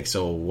what pick?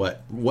 So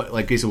what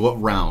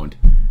round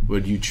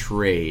would you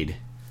trade?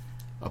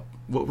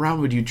 What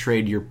round would you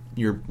trade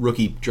your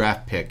rookie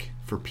draft pick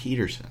for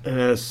Peterson?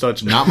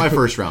 Not my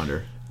first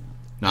rounder.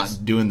 Not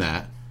doing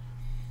that.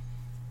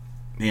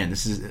 Man,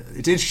 it's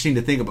interesting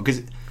to think about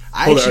because.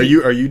 Are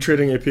you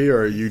trading AP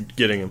or are you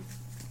getting him?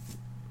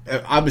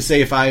 I would say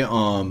if I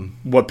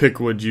what pick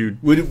would you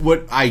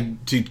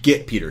to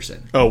get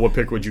Peterson? Oh, what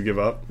pick would you give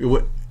up?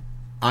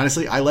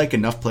 Honestly, I like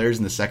enough players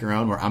in the second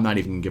round where I'm not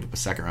even going to give up a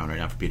second round right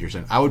now for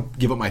Peterson. I would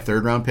give up my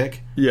third round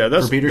pick. Yeah,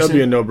 that'd be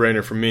a no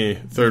brainer for me.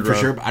 Third round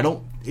for sure. But I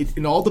don't.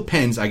 It all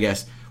depends, I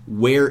guess,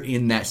 where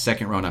in that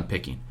second round I'm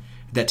picking.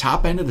 That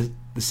top end of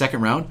the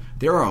second round,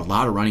 there are a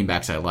lot of running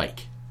backs I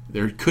like.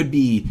 There could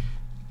be.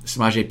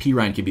 Samaje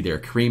Perine could be there.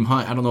 Kareem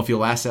Hunt, I don't know if he'll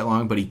last that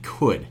long, but he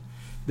could.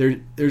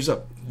 There's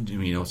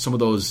some of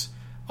those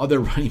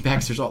other running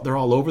backs. They're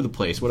all over the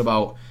place. What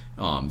about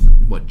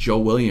Joe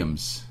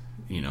Williams?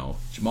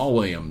 Jamal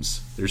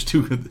Williams. There's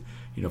two,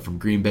 from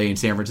Green Bay and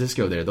San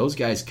Francisco. There, those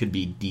guys could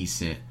be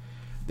decent.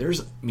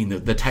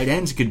 The tight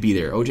ends could be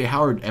there. O.J.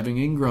 Howard, Evan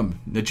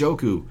Ingram,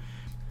 Njoku.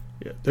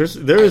 Yeah,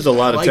 there is a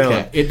lot of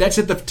talent. That's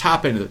at the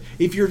top end of it.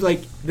 If you're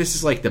this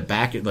is like the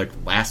back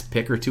last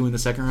pick or two in the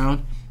second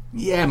round.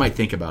 Yeah, I might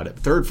think about it.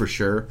 Third for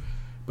sure.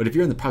 But if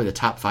you're in probably the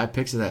top 5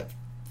 picks of that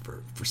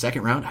for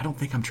second round, I don't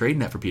think I'm trading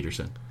that for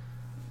Peterson.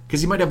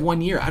 Because he might have 1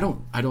 year. I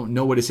don't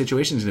know what his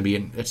situation is going to be,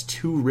 and that's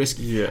too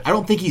risky. Yeah. I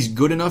don't think he's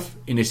good enough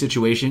in a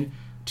situation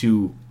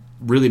to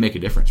really make a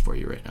difference for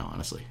you right now,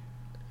 honestly.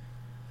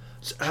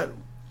 I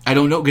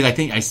don't know, because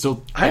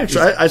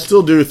I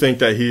still do think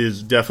that he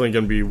is definitely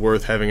going to be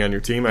worth having on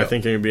your team. Yep. I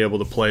think you're going to be able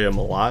to play him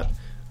a lot.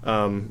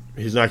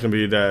 He's not going to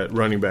be that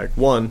running back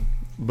 1.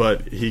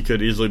 But he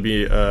could easily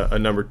be a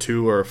number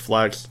 2 or a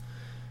flex,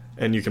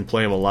 and you can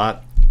play him a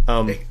lot.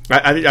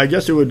 I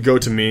guess it would go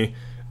to me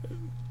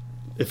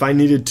if I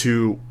needed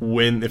to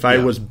win. If I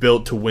was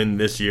built to win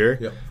this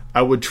year,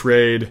 I would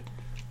trade.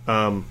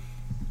 I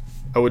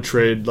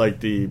like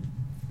the.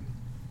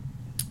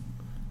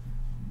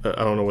 I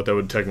don't know what that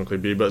would technically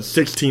be, but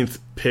 16th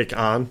pick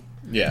on.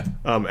 Yeah.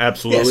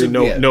 Absolutely,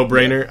 no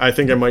brainer. Yeah. I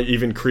think I might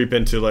even creep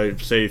into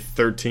say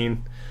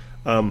 13.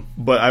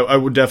 But I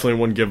would definitely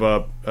wouldn't give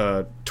up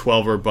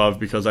 12 or above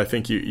because I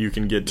think you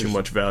can get too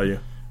much value.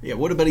 Yeah,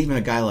 what about even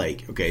a guy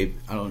like, I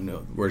don't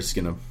know, we're just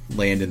going to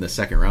land in the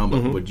second round,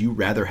 but would you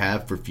rather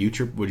have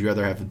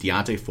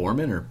Deontay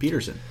Foreman or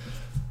Peterson?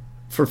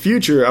 For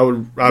future, I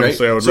would rather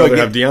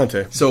have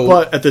Deontay.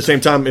 But at the same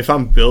time, if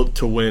I'm built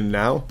to win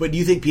now. But do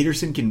you think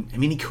Peterson can,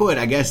 he could,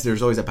 I guess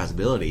there's always that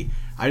possibility.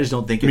 I just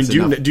don't think it's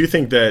enough. Do you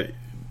think that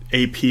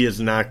AP is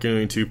not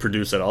going to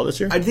produce at all this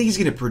year? I think he's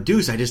going to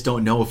produce. I just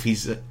don't know if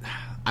he's.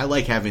 I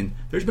like having.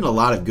 There's been a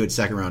lot of good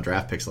second round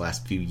draft picks the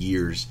last few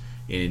years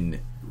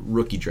in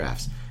rookie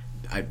drafts.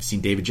 I've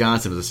seen David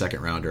Johnson was a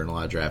second rounder in a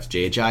lot of drafts.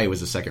 J.H.I.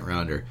 was a second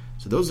rounder.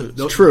 So those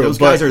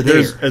guys are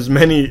there. As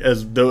many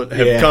as those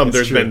have come.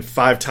 There's been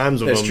 5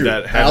 times of them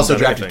that have. I also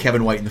drafted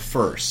Kevin White in the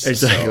first.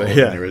 Exactly.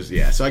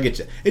 So I get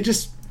you.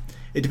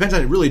 It depends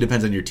on. It really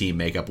depends on your team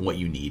makeup and what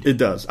you need. It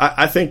does.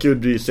 I think it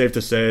would be safe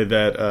to say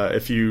that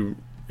if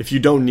you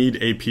don't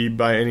need AP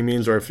by any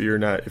means, or if you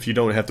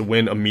don't have to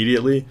win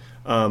immediately,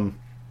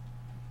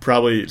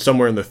 probably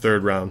somewhere in the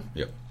third round.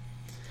 Yep.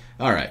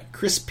 All right.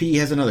 Chris P.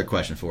 has another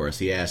question for us.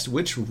 He asked,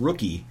 which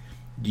rookie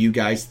do you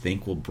guys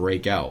think will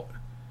break out?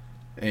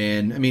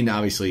 And, I mean,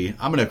 obviously,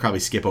 I'm going to probably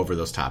skip over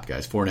those top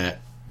guys. Fournette,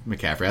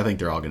 McCaffrey, I think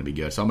they're all going to be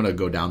good. So I'm going to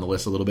go down the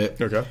list a little bit.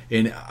 Okay.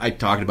 And I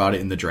talked about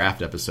it in the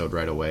draft episode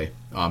right away.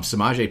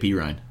 Samaje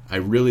Perine. I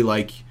really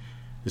like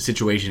the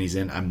situation he's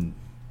in.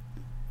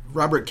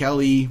 Robert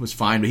Kelly was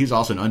fine, but he was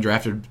also an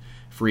undrafted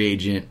free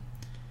agent.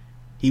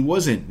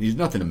 He's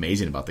nothing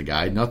amazing about the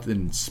guy,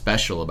 nothing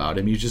special about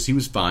him. He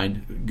was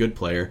fine, good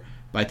player.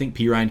 But I think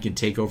Perine can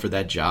take over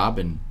that job,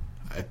 and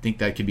I think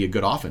that could be a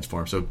good offense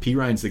for him. So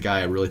Perine's the guy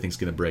I really think is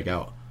going to break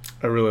out.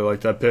 I really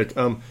like that pick.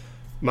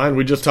 Mine,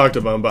 we just talked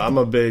about him, but I'm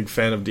a big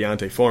fan of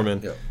D'Onta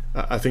Foreman. Yep.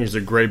 I think he's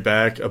a great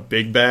back, a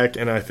big back,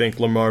 and I think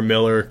Lamar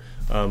Miller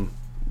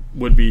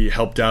would be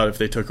helped out if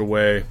they took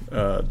away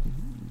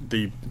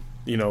the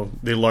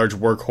large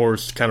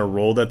workhorse kind of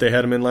role that they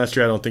had him in last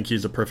year. I don't think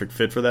he's a perfect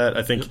fit for that.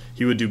 I think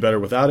he would do better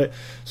without it.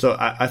 So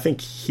I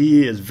think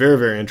he is very,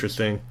 very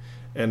interesting.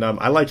 And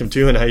I like him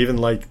too, and I even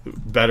like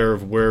better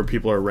of where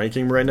people are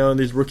ranking him right now in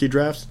these rookie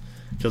drafts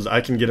because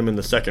I can get him in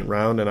the second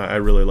round, and I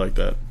really like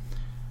that.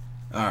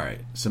 All right,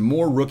 some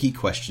more rookie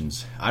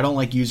questions. I don't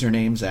like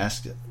usernames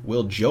asked,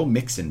 will Joe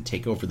Mixon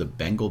take over the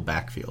Bengal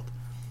backfield?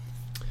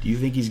 Do you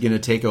think he's going to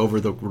take over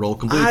the role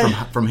completely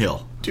from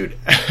Hill? Dude,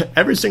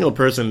 every single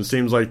person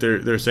seems like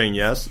they're saying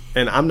yes,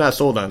 and I'm not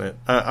sold on it.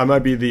 I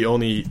might be the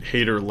only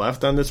hater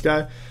left on this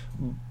guy,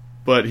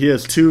 but he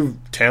has two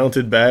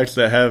talented backs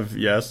that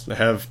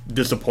have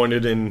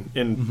disappointed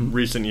in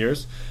recent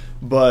years.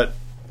 But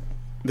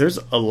there's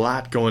a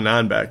lot going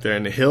on back there,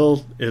 and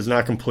Hill is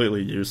not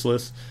completely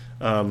useless.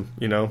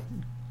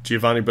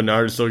 Giovanni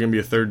Bernard is still going to be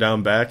a third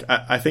down back.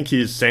 I think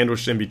he's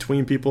sandwiched in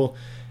between people,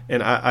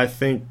 and I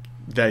think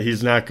that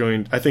he's not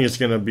going. I think it's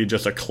going to be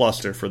just a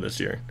cluster for this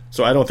year.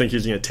 So I don't think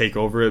he's going to take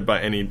over it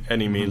by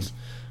any means.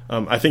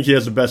 I think he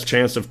has the best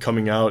chance of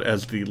coming out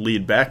as the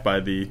lead back by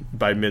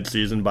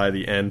midseason, by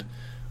the end,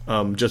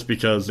 just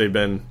because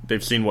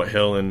they've seen what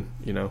Hill and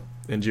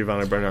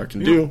Giovanni Bernard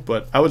can do.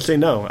 But I would say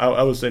no.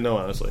 I would say no,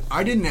 honestly.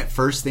 I didn't at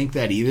first think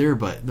that either,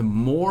 but the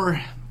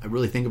more I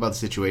really think about the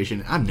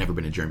situation, I've never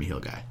been a Jeremy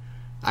Hill guy.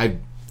 I've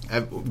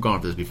gone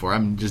over this before.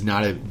 I'm just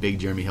not a big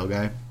Jeremy Hill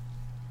guy,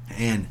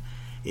 and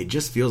it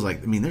just feels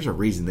like, there's a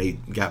reason they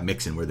got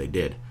Mixon where they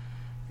did.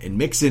 And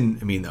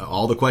Mixon,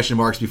 all the question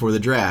marks before the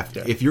draft,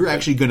 if you're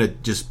actually going to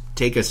just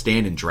take a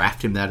stand and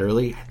draft him that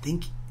early, I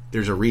think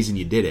there's a reason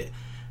you did it.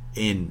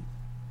 And,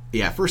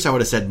 at first I would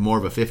have said more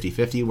of a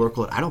 50-50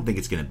 workload. I don't think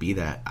it's going to be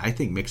that. I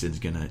think Mixon's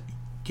going to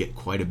get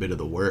quite a bit of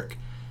the work.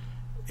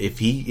 If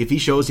he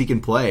shows he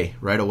can play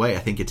right away, I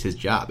think it's his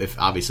job. If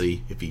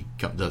he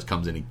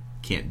comes in and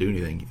can't do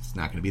anything, it's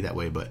not going to be that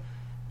way. But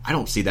I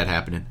don't see that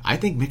happening. I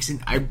think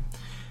Mixon, I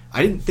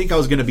didn't think I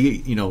was going to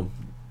be,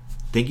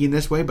 thinking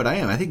this way, but I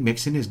am. I think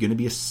Mixon is going to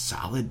be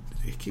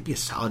it could be a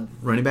solid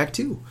running back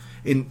too.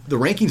 In the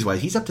rankings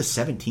wise, he's up to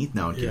 17th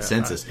now in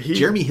consensus.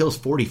 Jeremy Hill's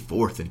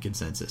 44th in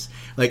consensus.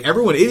 Like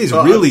everyone, it is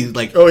really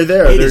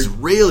it is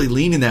really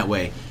leaning that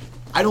way.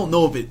 I don't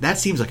know if that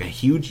seems like a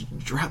huge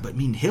drop, but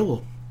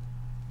Hill,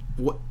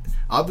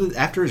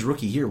 after his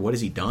rookie year, what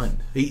has he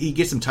done? He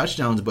gets some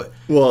touchdowns, but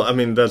I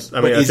think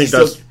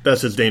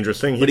that's his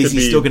dangerous thing. But is he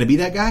still going to be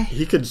that guy?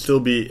 He could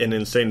still be an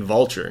insane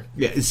vulture.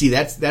 Yeah, see,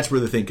 that's where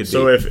the thing could be.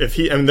 So if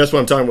he, that's what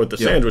I'm talking about with the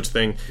sandwich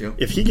thing. Yep.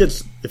 If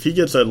he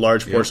gets a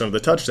large portion of the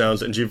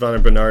touchdowns and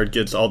Giovanni Bernard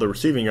gets all the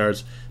receiving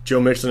yards, Joe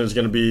Mixon is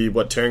going to be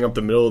tearing up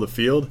the middle of the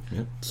field.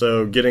 Yep.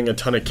 So getting a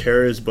ton of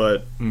carries,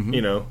 but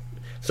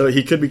so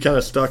he could be kind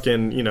of stuck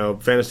in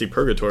fantasy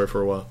purgatory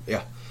for a while.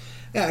 Yeah.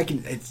 Yeah,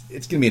 it's going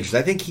to be interesting.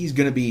 I think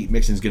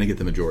Mixon's going to get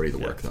the majority of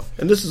the work, though.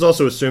 And this is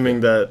also assuming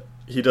that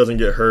he doesn't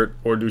get hurt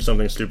or do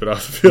something stupid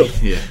off the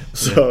field. Yeah.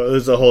 So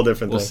it's a whole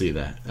different thing. We'll see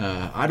that.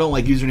 I don't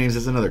like usernames.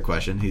 That's another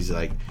question. He's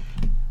like,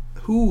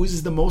 who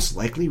is the most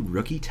likely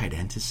rookie tight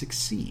end to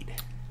succeed?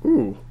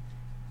 Ooh.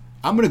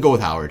 I'm going to go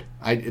with Howard.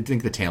 I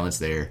think the talent's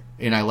there.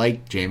 And I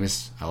like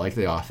Jameis. I like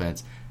the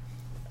offense.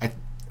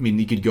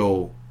 You could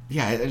go,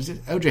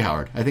 O.J.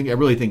 Howard. I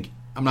really think,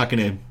 I'm not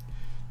going to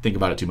think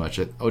about it too much.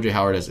 O.J.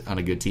 Howard is on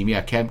a good team.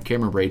 Yeah,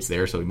 Cameron Brate's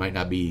there, so he might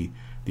not be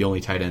the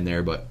only tight end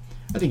there, but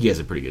I think he has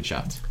a pretty good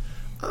shot.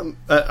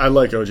 I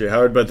like O.J.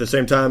 Howard, but at the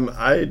same time,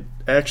 I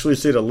actually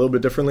see it a little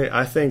bit differently.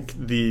 I think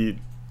the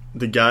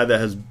guy that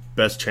has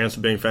best chance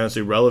of being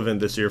fantasy relevant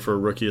this year for a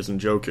rookie is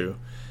Njoku.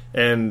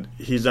 And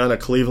he's on a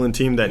Cleveland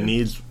team that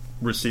needs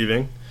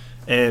receiving,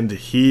 and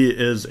he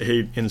is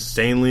a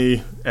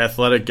insanely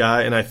athletic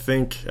guy, and I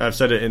think, I've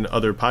said it in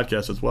other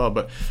podcasts as well,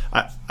 but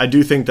I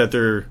do think that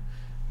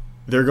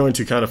they're going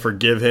to kind of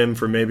forgive him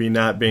for maybe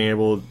not being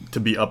able to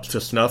be up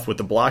to snuff with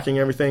the blocking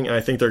and everything. And I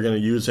think they're going to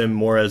use him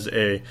more as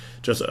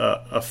just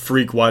a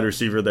freak wide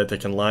receiver that they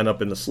can line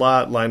up in the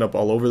slot, line up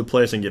all over the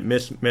place, and get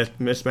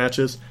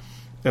mismatches.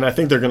 And I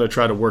think they're going to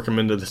try to work him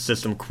into the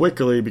system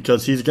quickly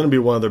because he's going to be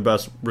one of their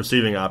best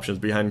receiving options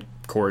behind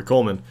Corey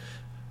Coleman.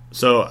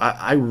 So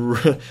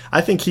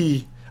I think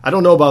I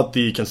don't know about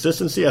the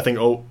consistency. I think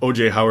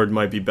O.J. Howard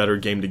might be better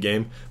game to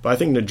game, but I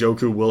think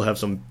Njoku will have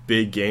some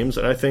big games,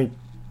 and I think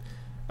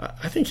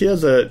I think he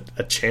has a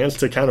chance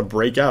to kind of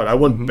break out. I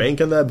wouldn't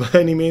bank on that by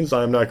any means.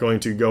 I'm not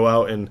going to go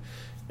out and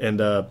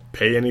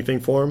pay anything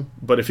for him.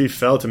 But if he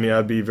fell to me,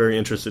 I'd be very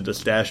interested to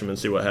stash him and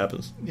see what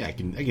happens. Yeah, I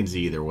can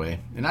see either way.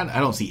 And I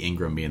don't see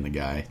Ingram being the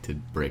guy to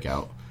break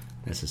out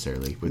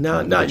necessarily with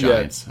the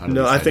Giants.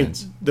 No, I think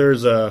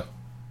there's a...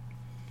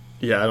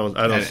 Yeah, I don't see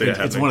it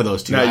happening. It's one of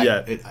those two. Not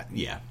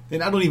yet.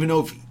 And I don't even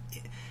know if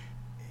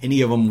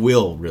any of them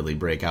will really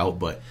break out,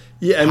 but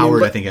yeah,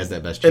 Howard, I think, has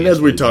that best chance. And as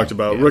we talked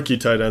about, rookie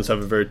tight ends have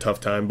a very tough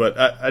time. But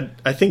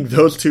I think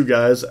those two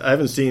guys, I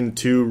haven't seen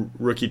two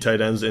rookie tight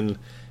ends in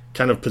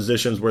kind of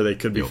positions where they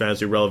could be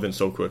fantasy relevant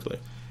so quickly.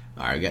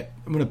 All right,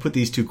 I'm going to put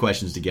these two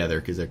questions together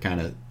because they're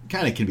kind of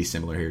can be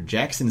similar here.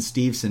 Jackson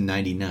Stevenson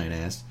 99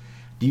 asks,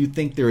 do you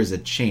think there is a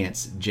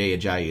chance Jay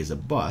Ajayi is a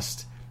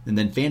bust? And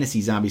then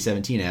Fantasy Zombie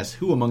 17 asks,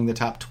 who among the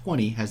top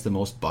 20 has the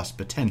most bust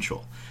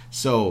potential?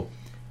 So,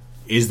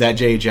 is that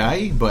Jay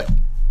Ajayi?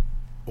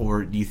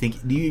 Or do you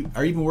think?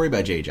 Are you even worried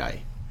about Jay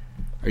Ajayi?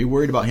 Are you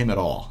worried about him at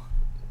all?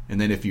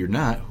 And then if you're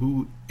not,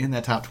 who in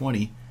that top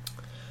 20,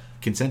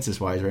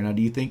 consensus-wise right now,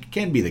 do you think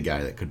can be the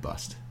guy that could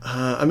bust?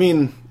 I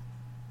mean,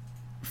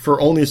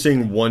 for only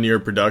seeing 1 year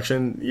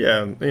production,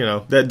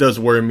 that does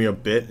worry me a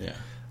bit. Yeah.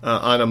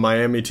 On a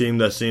Miami team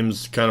that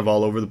seems kind of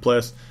all over the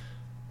place.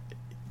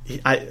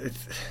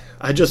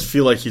 I just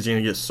feel like he's going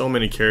to get so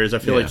many carries. I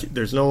feel like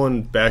there's no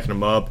one backing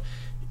him up.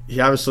 He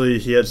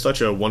had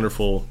such a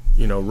wonderful,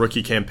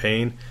 rookie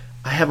campaign.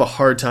 I have a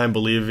hard time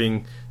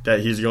believing that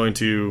he's going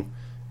to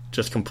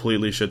just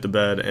completely shit the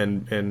bed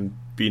and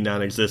be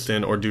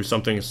non-existent or do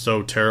something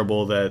so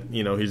terrible that,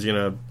 he's going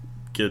to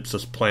get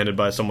supplanted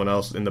by someone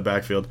else in the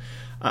backfield.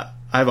 I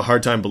have a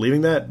hard time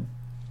believing that.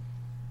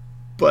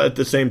 But at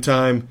the same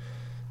time,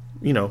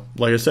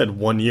 like I said,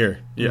 1 year.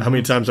 Yeah, how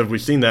many times have we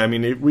seen that? I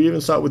mean, we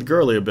even saw it with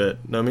Gurley a bit.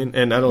 I mean,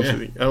 and I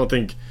don't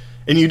think,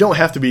 and you don't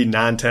have to be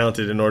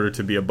non-talented in order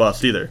to be a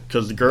bust either,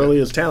 because Gurley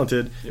is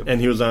talented, and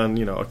he was on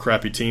a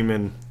crappy team,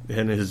 and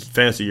his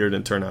fantasy year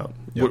didn't turn out.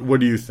 Yep. What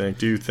do you think?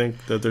 Do you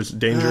think that there's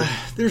danger?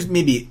 There's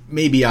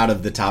maybe out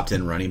of the top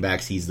 10 running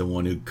backs, he's the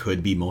one who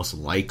could be most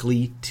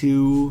likely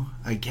to.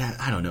 I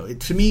don't know.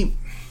 To me,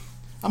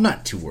 I'm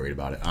not too worried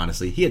about it,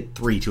 honestly. He had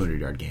 3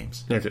 200-yard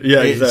games. Okay.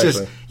 Yeah,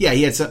 exactly.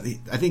 He had some.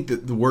 I think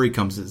the worry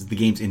comes as the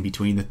games in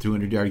between the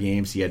 200-yard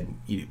games.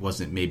 He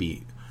wasn't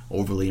maybe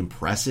overly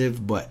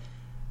impressive, but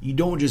you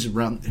don't just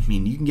run. I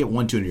mean, you can get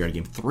 1 200-yard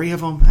game. 3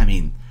 of them. I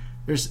mean,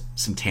 there's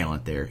some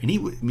talent there,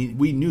 and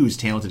we knew he was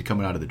talented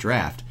coming out of the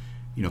draft.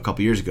 A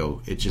couple years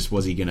ago, it just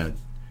was he going to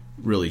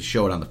really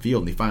show it on the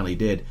field, and he finally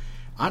did.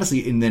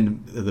 Honestly, and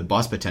then the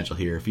bust potential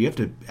here. If you have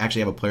to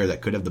actually have a player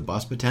that could have the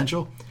bust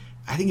potential,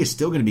 I think it's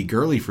still going to be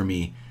Gurley for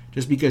me,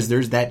 just because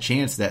there's that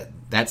chance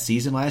that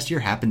season last year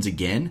happens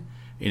again,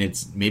 and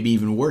it's maybe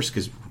even worse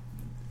because,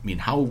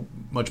 how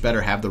much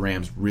better have the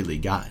Rams really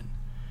gotten?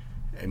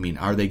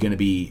 Are they going to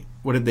be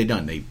 – what have they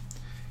done? They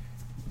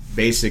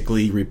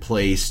basically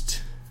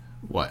replaced,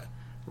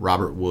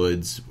 Robert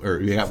Woods, or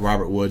you got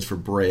Robert Woods for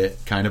Britt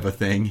kind of a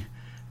thing,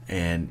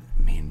 and,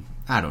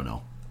 I don't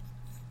know.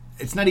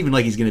 It's not even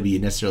like he's going to be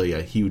necessarily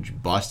a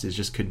huge bust. It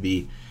just could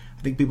be –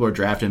 I think people are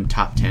drafting him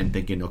top 10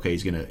 thinking, okay,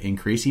 he's going to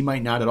increase. He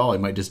might not at all. He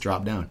might just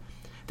drop down.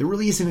 There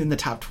really isn't in the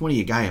top 20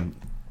 a guy I'm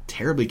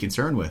terribly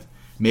concerned with.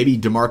 Maybe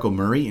DeMarco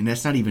Murray, and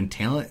that's not even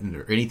talent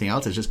or anything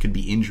else. It just could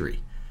be injury.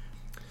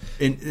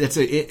 And that's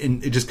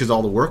and just because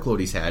all the workload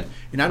he's had.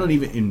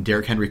 And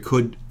Derrick Henry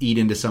could eat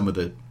into some of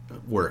the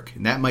work.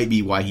 And that might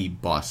be why he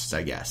busts,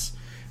 I guess.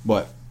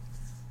 But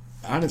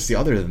honestly,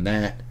 other than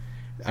that,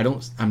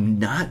 I'm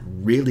not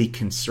really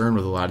concerned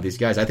with a lot of these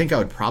guys. I think I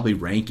would probably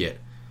rank it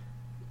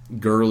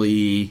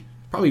Gurley,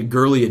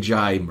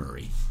 Ajayi,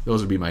 Murray.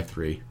 Those would be my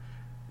 3.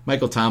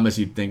 Michael Thomas,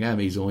 you'd think,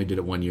 he's only did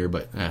it 1 year,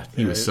 but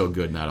he was so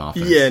good in that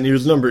offense. Yeah, and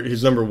he's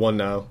number 1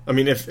 now.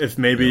 If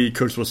maybe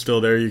Cooks was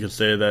still there, you could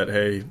say that,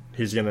 hey,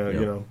 he's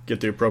gonna get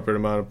the appropriate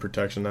amount of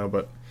protection now.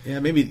 But yeah,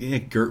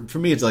 maybe for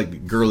me, it's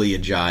like Gurley,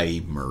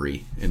 Ajayi,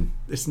 Murray, and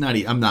it's not.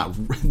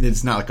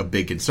 It's not like a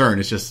big concern.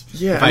 It's just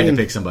if I had to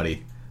pick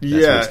somebody, that's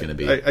what it's going to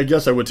be. I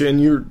guess I would too.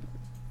 And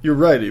you're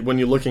right. When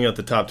you're looking at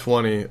the top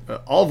 20,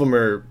 all of them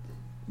are.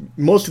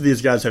 Most of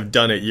these guys have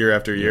done it year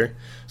after year,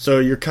 so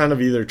you're kind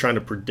of either trying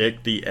to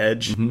predict the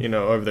edge,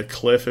 of the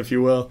cliff, if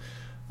you will,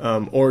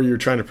 or you're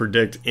trying to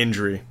predict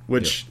injury,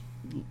 which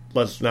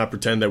let's not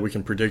pretend that we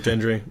can predict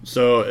injury.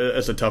 So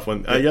it's a tough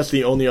one. I guess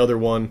the only other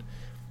one,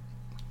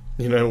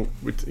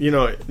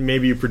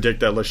 maybe you predict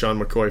that LaShawn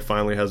McCoy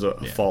finally has a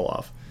fall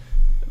off,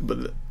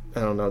 but I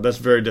don't know. That's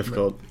very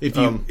difficult. If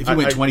you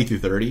went 20 through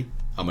 30,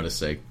 I'm going to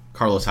say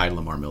Carlos Hyde,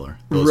 Lamar Miller.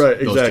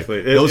 Right, exactly.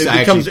 It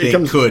becomes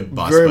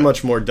very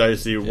much more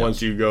dicey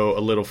once you go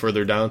a little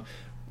further down.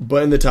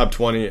 But in the top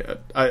 20,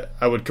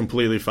 I would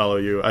completely follow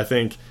you. I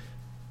think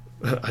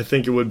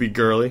it would be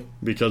Gurley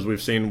because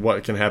we've seen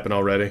what can happen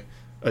already.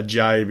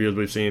 Ajayi because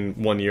we've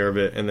seen 1 year of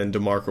it, and then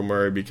DeMarco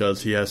Murray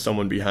because he has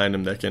someone behind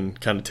him that can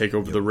kind of take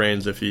over the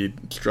reins if he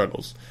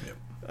struggles. Yep.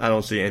 I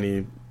don't see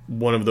any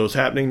one of those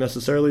happening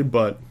necessarily,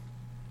 but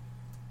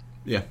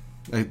yeah.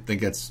 I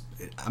think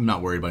I'm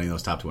not worried about any of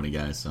those top 20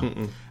 guys. So. All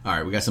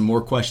right, we got some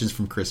more questions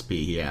from Chris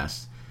P. He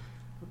asked,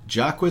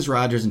 Jacquizz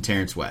Rodgers and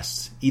Terrence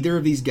West. Either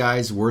of these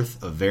guys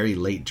worth a very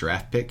late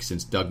draft pick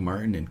since Doug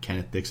Martin and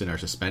Kenneth Dixon are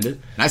suspended?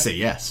 And I say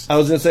yes. I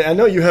was going to say, I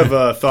know you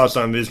have thoughts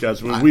on these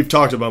guys. We've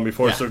talked about them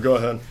before, so go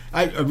ahead.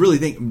 I really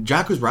think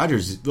Jacquizz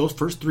Rodgers, those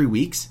first 3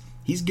 weeks,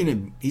 he's gonna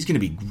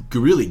be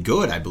really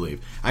good, I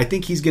believe. I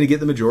think he's going to get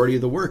the majority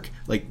of the work.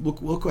 Like,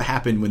 look what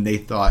happened when they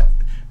thought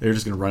they were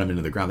just going to run him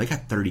into the ground. They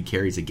got 30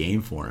 carries a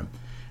game for him.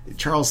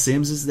 Charles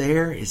Sims is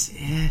there.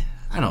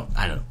 I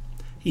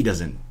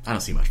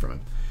don't see much from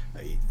him.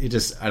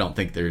 I don't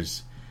think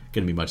there's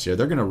going to be much there.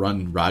 They're going to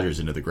run Rodgers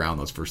into the ground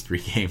those first 3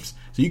 games.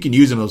 So you can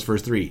use him those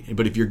first 3.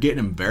 But if you're getting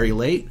him very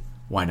late,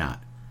 why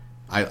not?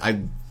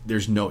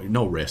 There's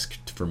no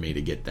risk for me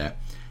to get that.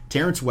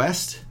 Terrence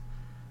West,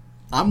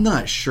 I'm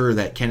not sure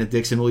that Kenneth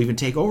Dixon will even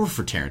take over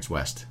for Terrence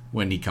West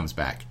when he comes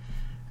back.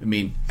 I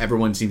mean,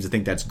 everyone seems to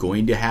think that's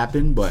going to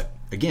happen. But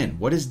again,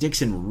 what has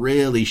Dixon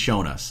really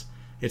shown us?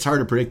 It's hard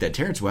to predict that.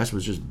 Terrence West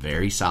was just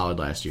very solid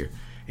last year.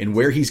 And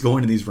where he's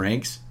going in these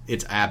ranks,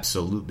 it's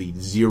absolutely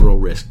zero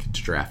risk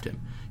to draft him.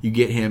 You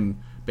get him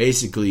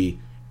basically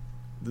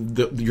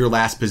your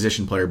last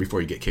position player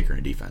before you get kicker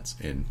and defense.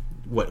 And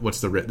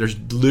what's the risk?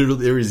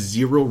 There is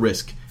zero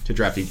risk to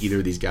drafting either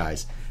of these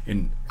guys,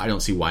 and I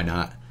don't see why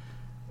not.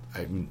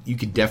 I mean, you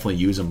could definitely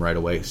use them right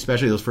away,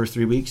 especially those first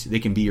 3 weeks. They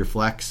can be your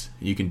flex,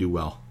 and you can do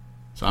well.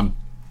 So I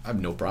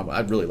have no problem. I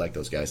really like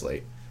those guys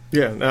late.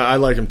 Yeah, I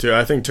like him too.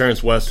 I think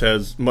Terrence West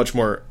has much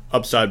more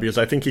upside because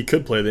I think he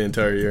could play the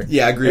entire year.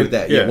 Yeah, I agree with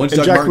that. Yeah, once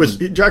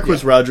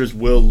Jacquizz Rodgers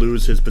will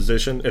lose his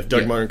position if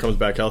Doug Martin comes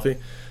back healthy.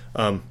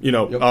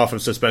 Off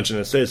of suspension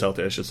and stays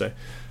healthy, I should say.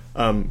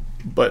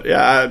 But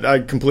yeah, I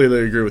completely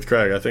agree with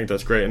Craig. I think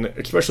that's great, and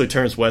especially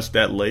Terrence West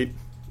that late.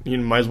 You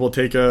might as well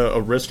take a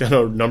risk on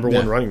a number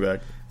one running back.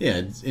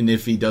 Yeah, and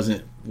if he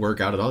doesn't work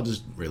out at all,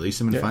 just release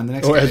him and find the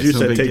next guy. Or as you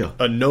said, take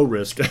a no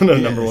risk on a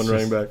number one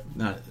running back.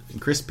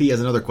 Chris P. has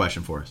another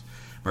question for us.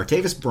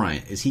 Martavis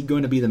Bryant, is he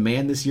going to be the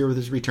man this year with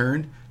his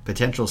return?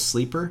 Potential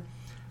sleeper?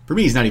 For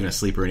me, he's not even a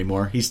sleeper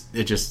anymore.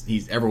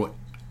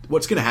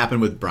 What's going to happen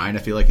with Bryant,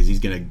 I feel like, is he's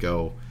going to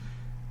go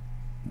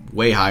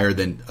way higher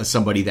than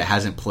somebody that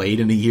hasn't played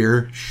in a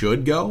year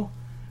should go.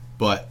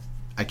 But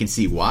I can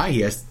see why.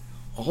 He has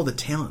all the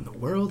talent in the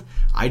world.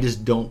 I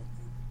just don't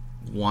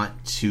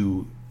want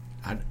to...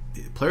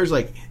 players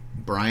like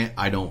Bryant,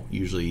 I don't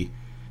usually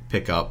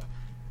pick up.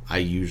 I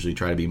usually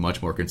try to be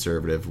much more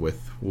conservative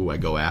with who I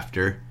go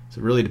after.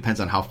 So it really depends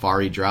on how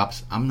far he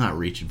drops. I'm not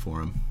reaching for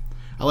him.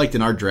 I liked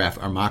in our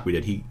draft, our mock we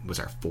did, he was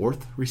our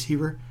 4th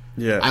receiver.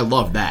 Yeah. I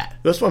love that.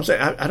 That's what I'm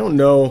saying. I don't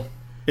know.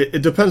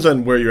 It depends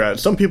on where you're at.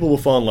 Some people will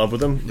fall in love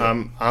with him.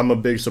 Yeah. I'm a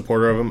big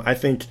supporter of him. I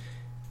think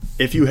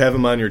if you have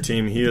him on your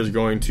team, he is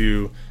going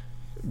to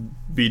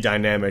be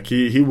dynamic.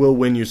 He will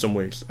win you some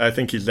weeks. I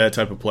think he's that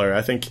type of player.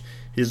 I think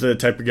he's the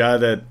type of guy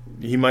that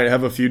he might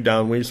have a few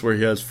down weeks where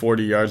he has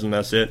 40 yards and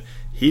that's it.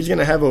 He's going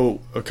to have a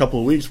couple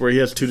of weeks where he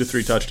has 2 to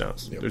 3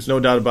 touchdowns. Yep. There's no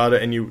doubt about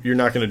it, and you're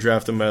not going to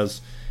draft him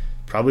as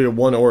probably a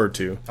 1 or a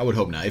 2. I would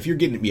hope not. If you're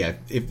getting,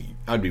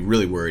 I'd be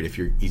really worried if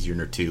he's your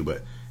number 2.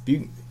 But if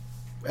you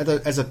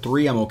as a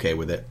 3, I'm okay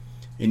with it.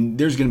 And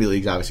there's going to be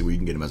leagues obviously where you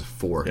can get him as a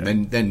 4, yeah.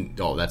 And then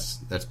that's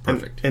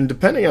perfect. And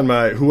depending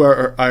on who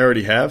I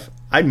already have,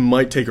 I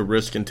might take a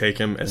risk and take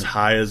him as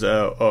high as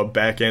a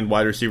back end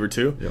wide receiver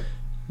 2, yep.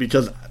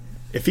 Because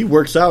if he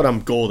works out, I'm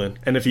golden,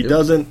 and if he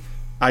doesn't,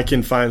 I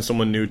can find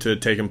someone new to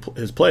take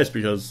his place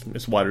because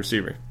it's wide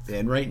receiver.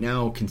 And right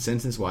now,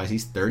 consensus-wise,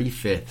 he's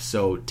 35th.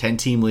 So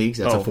 10-team leagues,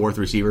 that's a 4th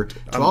receiver.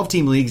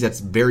 12-team leagues, that's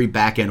very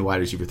back-end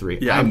wide receiver 3.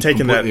 Yeah, I'm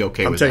taking that.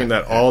 Okay, I'm taking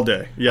that all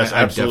day. Yes,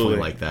 I absolutely.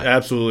 definitely like that.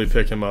 Absolutely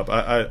pick him up.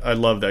 I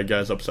love that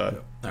guy's upside.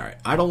 All right.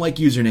 I don't like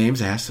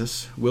usernames. Asked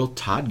us, will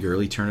Todd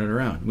Gurley turn it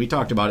around? We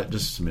talked about it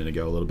just a minute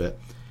ago a little bit.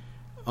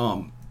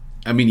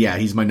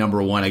 He's my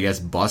number 1, I guess,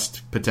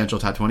 bust potential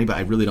top 20, but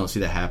I really don't see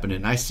that happening.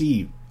 And I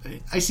see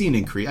an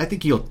increase. I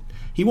think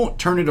he won't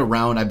turn it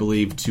around, I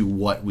believe, to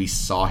what we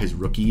saw his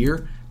rookie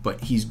year, but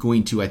he's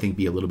going to, I think,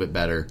 be a little bit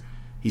better.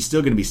 He's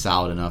still going to be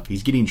solid enough.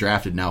 He's getting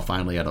drafted now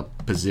finally at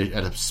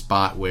a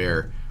spot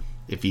where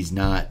if he's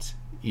not,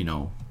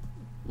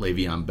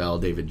 Le'Veon Bell,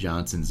 David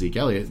Johnson, Zeke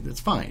Elliott, that's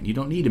fine. You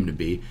don't need him to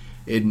be.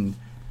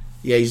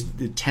 He's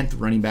the 10th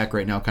running back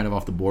right now, kind of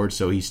off the board,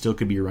 so he still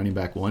could be your running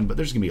back 1, but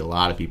there's going to be a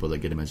lot of people that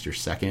get him as your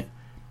 2nd,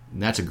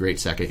 and that's a great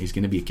 2nd. He's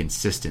going to be a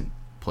consistent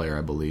player,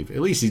 I believe.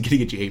 At least he's going to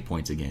get you 8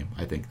 points a game.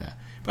 I think that.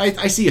 But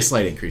I see a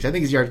slight increase. I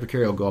think his yards per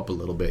carry will go up a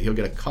little bit. He'll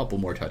get a couple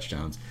more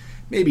touchdowns.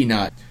 Maybe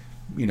not,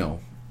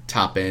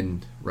 top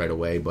end right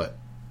away, but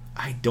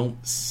I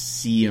don't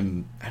see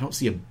him. I don't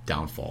see a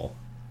downfall.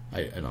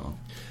 I don't know.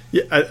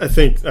 Yeah, I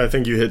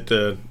think you hit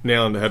the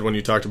nail on the head when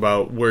you talked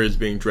about where he's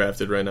being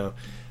drafted right now.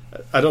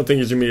 I don't think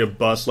he's going to be a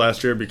bust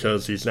last year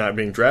because he's not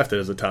being drafted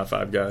as a top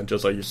 5 guy,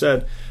 just like you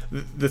said.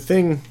 The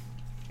thing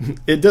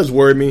It does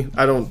worry me.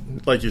 I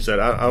don't, like you said,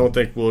 I don't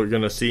think we're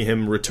going to see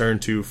him return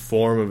to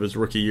form of his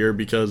rookie year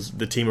because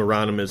the team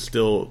around him is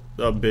still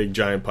a big,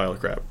 giant pile of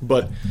crap.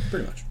 But,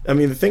 pretty much. I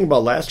mean, the thing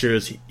about last year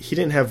is he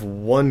didn't have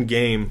one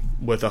game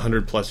with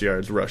 100-plus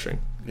yards rushing.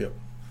 Yep.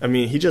 I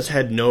mean, he just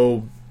had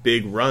no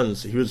big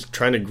runs. He was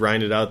trying to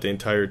grind it out the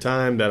entire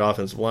time. That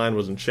offensive line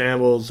was in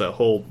shambles.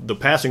 The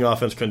passing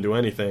offense couldn't do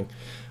anything.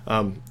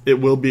 It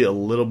will be a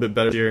little bit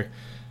better this year.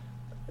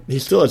 He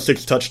still had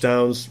 6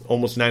 touchdowns,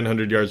 almost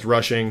 900 yards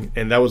rushing,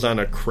 and that was on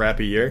a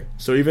crappy year.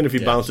 So even if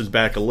he bounces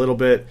back a little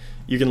bit,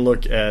 you can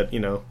look at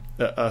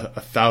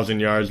 1,000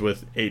 yards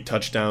with 8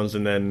 touchdowns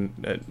and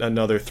then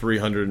another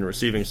 300 in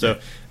receiving. So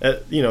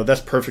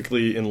that's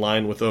perfectly in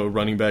line with a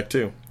running back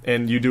too.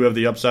 And you do have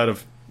the upside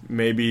of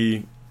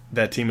maybe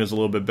that team is a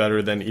little bit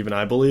better than even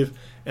I believe,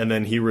 and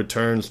then he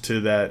returns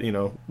to that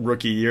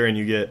rookie year, and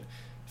you get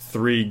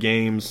 3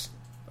 games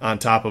on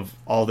top of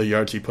all the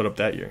yards he put up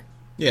that year.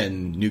 Yeah,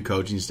 and new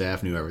coaching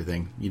staff, new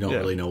everything. You don't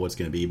really know what's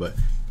going to be, but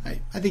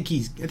I think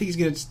he's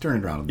going to turn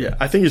it around a bit. Yeah,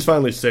 I think he's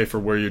finally safe for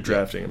where you're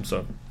drafting him.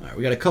 So, all right,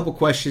 we got a couple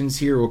questions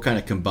here. We'll kind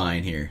of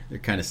combine here. They're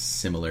kind of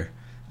similar.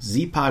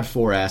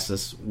 Zpod4 asks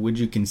us, would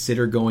you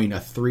consider going a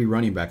 3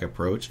 running back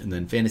approach? And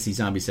then Fantasy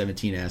Zombie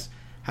 17 asks,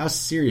 how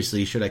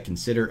seriously should I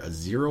consider a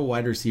 0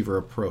 wide receiver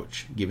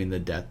approach, given the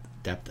depth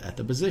at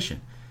the position?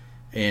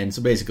 And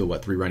so basically,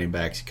 3 running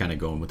backs, kind of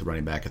going with the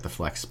running back at the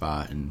flex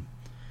spot, and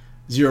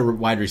 0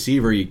 wide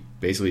receiver, you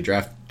basically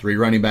draft 3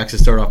 running backs to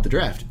start off the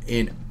draft.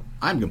 And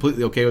I'm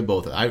completely okay with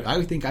both.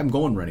 I think I'm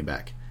going running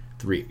back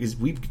 3. Because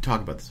we've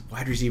talked about this.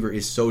 Wide receiver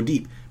is so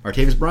deep.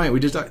 Martavis Bryant, we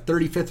just talked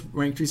 35th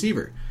ranked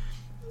receiver.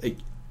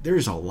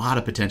 There's a lot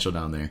of potential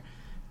down there.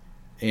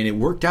 And it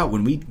worked out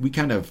when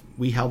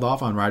we held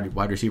off on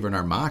wide receiver in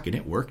our mock, and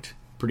it worked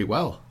pretty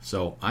well.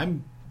 So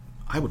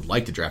I would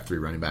like to draft 3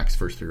 running backs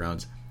first 3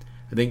 rounds.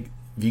 I think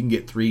if you can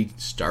get 3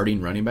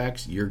 starting running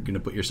backs, you're going to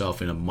put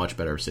yourself in a much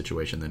better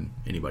situation than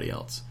anybody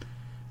else.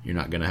 You're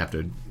not going to have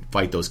to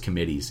fight those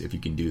committees if you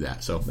can do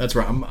that. So that's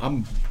where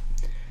I'm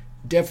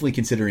definitely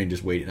considering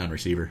just waiting on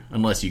receiver,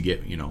 unless you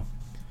get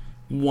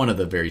one of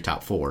the very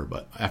top 4.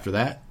 But after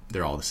that,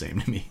 they're all the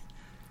same to me.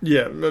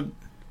 Yeah,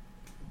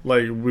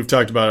 like we've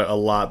talked about it a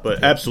lot,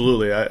 but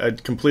absolutely, I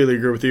completely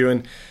agree with you.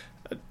 And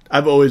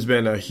I've always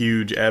been a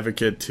huge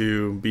advocate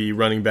to be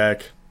running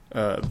back.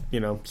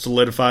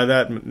 Solidify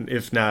that,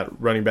 if not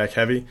running back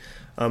heavy.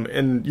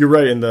 And you're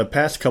right, in the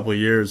past couple of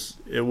years,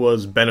 it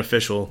was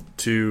beneficial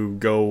to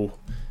go,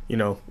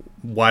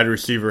 wide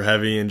receiver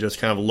heavy and just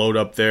kind of load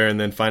up there and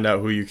then find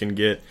out who you can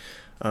get.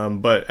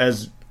 But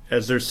as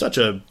there's such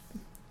a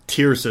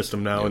tier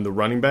system now in the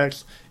running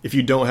backs, if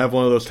you don't have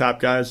one of those top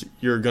guys,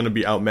 you're going to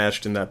be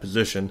outmatched in that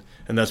position,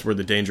 and that's where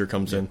the danger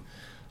comes in.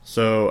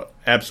 So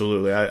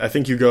absolutely, I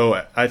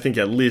think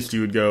at least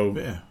you would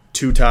go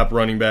 2 top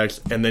running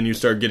backs, and then you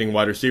start getting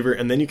wide receiver,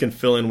 and then you can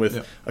fill in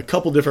with a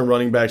couple different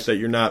running backs that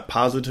you're not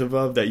positive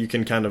of that you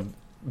can kind of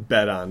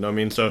bet on. I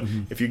mean, so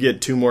if you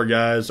get 2 more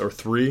guys, or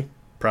 3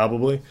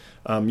 probably,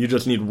 you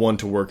just need 1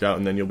 to work out,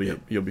 and then you'll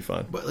be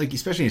fine. But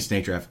especially in a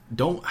snake draft,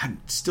 don't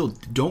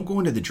go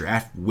into the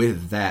draft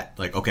with that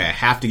okay, I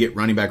have to get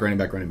running back.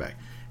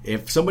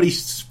 If somebody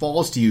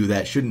falls to you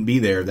that shouldn't be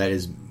there, that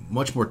is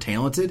much more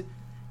talented,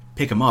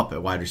 pick them up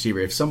at wide receiver.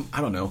 If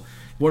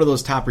one of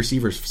those top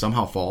receivers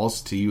somehow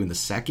falls to you in the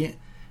second,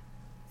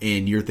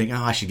 and you're thinking,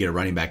 I should get a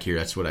running back here,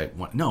 that's what I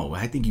want. No,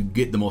 I think you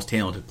get the most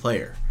talented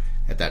player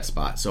at that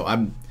spot. So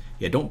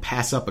don't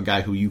pass up a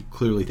guy who you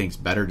clearly think's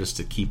better just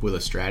to keep with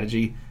a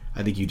strategy.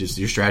 I think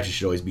your strategy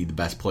should always be the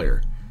best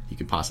player you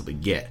could possibly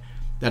get.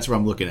 That's what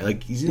I'm looking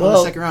at. He's in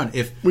the second round.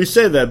 If we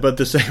say that, but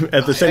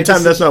at the same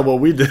time, that's not what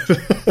we did.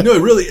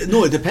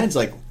 No, it depends.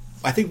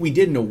 I think we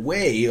did in a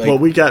way. Well,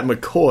 we got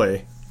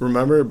McCoy.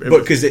 Remember,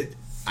 because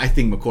I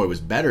think McCoy was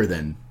better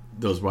than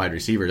those wide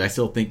receivers. I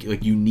still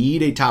think you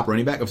need a top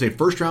running back. I'm saying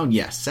first round,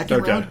 yes.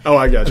 Second round,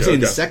 I got you. I'm saying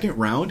the second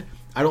round,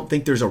 I don't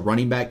think there's a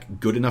running back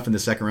good enough in the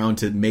second round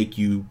to make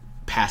you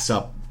pass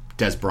up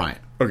Des Bryant.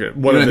 Okay,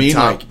 one of the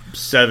top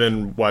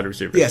 7 wide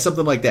receivers. Yeah,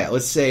 something like that.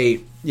 Let's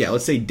say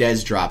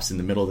Des drops in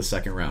the middle of the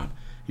second round.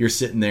 You're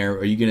sitting there.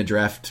 Are you going to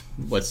draft?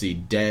 Let's see,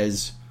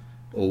 Des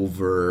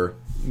over.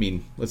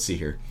 Let's see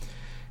here.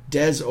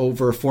 Des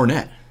over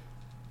Fournette.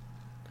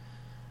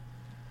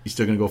 You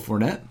still going to go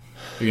Fournette?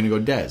 Or you're going to go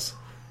Des?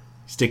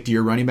 Stick to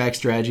your running back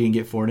strategy and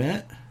get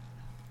Fournette?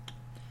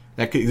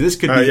 This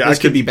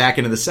could be back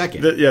into the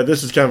second.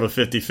 This is kind of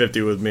a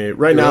 50-50 with me.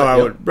 Right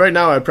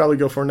now, I'd probably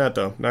go Fournette,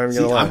 though. Not even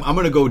going to lie. I'm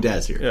going to go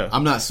Des here. Yeah.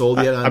 I'm not sold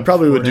yet on I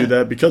probably Fournette. Would do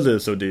that because it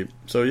is so deep.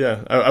 So,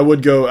 yeah, I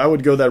would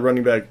go that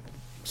running back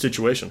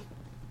situation.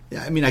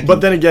 Yeah,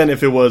 but then again,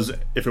 if it wasn't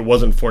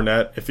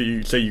Fournette, if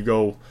you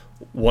go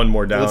 1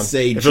 more down, if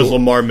it was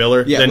Lamar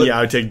Miller, then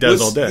I would take Des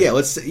all day. Yeah,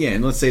 let's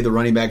say the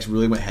running backs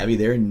really went heavy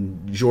there,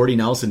 and Jordy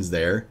Nelson's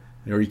there,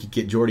 or you could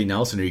get Jordy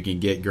Nelson, or you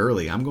can get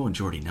Gurley. I'm going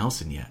Jordy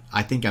Nelson yet.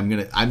 I think I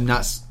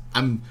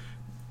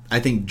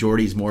think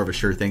Jordy's more of a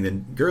sure thing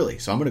than Gurley,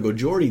 so I'm gonna go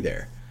Jordy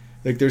there.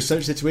 Like, there's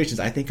such situations.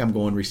 I think I'm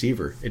going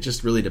receiver. It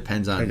just really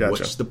depends on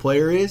which the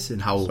player is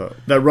and how. So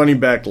that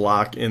running back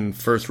lock in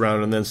first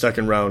round and then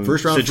second round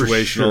situational.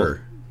 For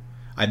sure.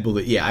 I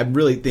believe. Yeah, I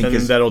really think. And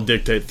that'll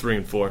dictate 3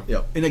 and 4.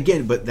 Yeah, and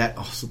again, but that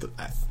also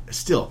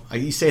still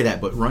you say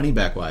that, but running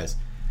back wise,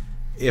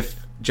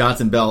 if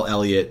Johnson, Bell,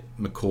 Elliott,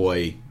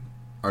 McCoy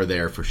are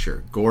there for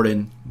sure.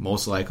 Gordon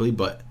most likely,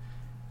 but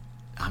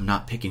I'm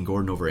not picking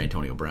Gordon over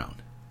Antonio Brown.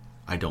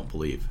 I don't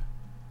believe.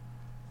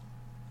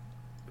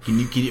 That's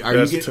the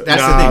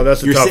thing.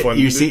 That's a tough one.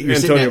 You're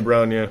Antonio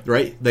Brown, yeah.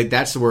 Right? Like,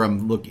 that's where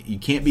I'm looking. You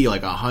can't be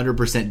like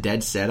 100%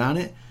 dead set on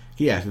it.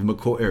 Yeah, if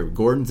McCoy or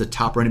Gordon's the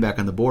top running back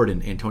on the board,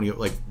 and Antonio,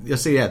 like,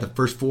 let's say, the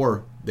first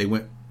 4, they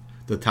went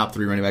the top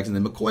 3 running backs, and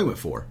then McCoy went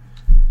 4.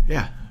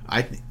 Yeah,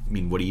 I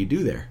mean, what do you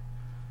do there?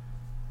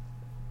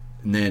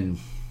 And then,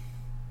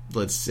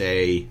 let's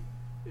say,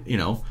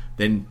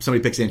 then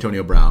somebody picks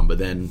Antonio Brown, but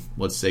then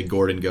let's say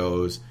Gordon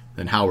goes,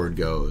 then Howard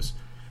goes.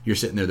 You're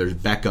sitting there, there's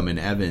Beckham and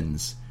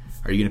Evans.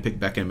 Are you going to pick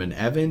Beckham and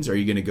Evans, or are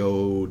you going to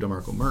go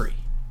DeMarco Murray,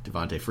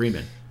 Devontae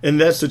Freeman? In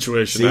that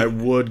situation, I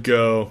would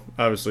go,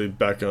 obviously,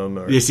 Beckham.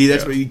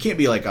 Where you can't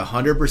be like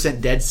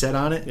 100% dead set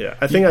on it. Yeah,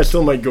 I think I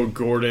still might go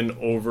Gordon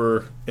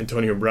over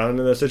Antonio Brown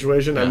in that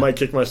situation. Yeah. I might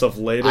kick myself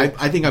later. I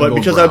think I'm going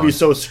because Brown. I'd be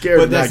so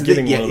scared of not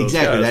getting one of those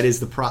exactly. guys.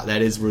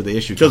 That is where the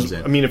issue comes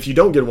in. I mean, if you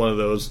don't get one of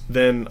those,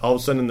 then all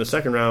of a sudden in the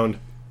second round...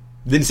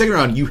 Then second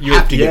round, you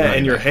have to get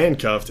and you're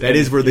handcuffed. That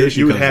is where the issue comes in.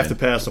 You would have to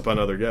pass up on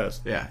other guys.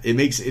 Yeah,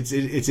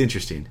 it's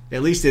interesting.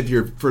 At least if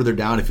you're further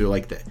down, if you're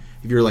like the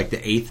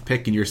 8th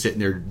pick and you're sitting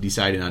there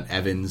deciding on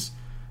Evans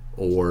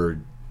or,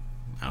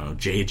 I don't know,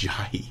 Jay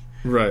Ajayi.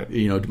 Right.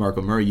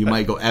 DeMarco Murray, you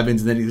might go Evans,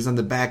 and then he's on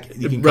the back.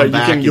 You can come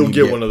back. You'll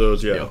get one of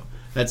those, yeah.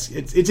 It's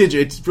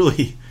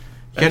really... You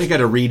kind of got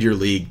to read your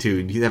league,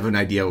 too, and you have an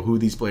idea of who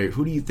these players...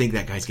 Who do you think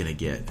that guy's going to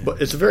get?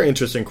 But it's a very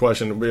interesting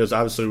question, because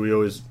obviously we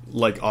always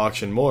like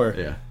auction more.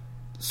 Yeah.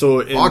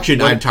 So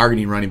auction, I'm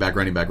targeting running back.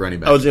 I was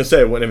going to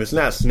say, if it's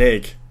not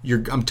Snake,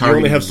 I'm targeting you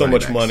only have so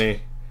much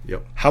money.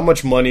 Yep. How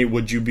much money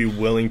would you be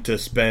willing to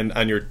spend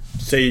on your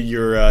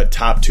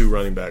top 2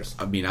 running backs?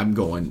 I mean, I'm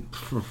going...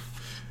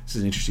 This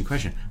is an interesting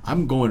question.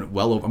 I'm going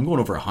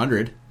over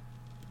 100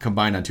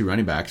 combined on 2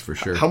 running backs for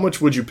sure. How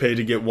much would you pay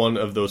to get one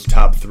of those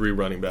top 3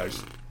 running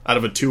backs out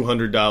of a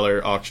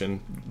 $200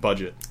 auction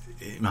budget?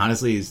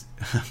 Honestly,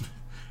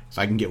 if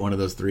I can get one of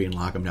those 3 and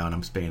lock them down,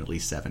 I'm paying at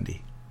least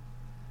 $70.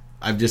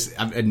 I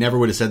never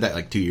would have said that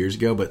like 2 years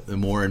ago, but the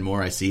more and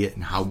more I see it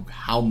and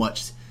how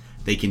much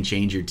they can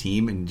change your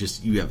team, and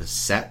just you have a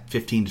set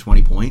 15 to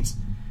 20 points,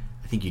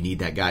 I think you need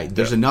that guy.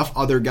 There's enough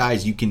other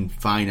guys you can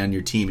find on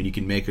your team, and you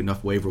can make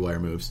enough waiver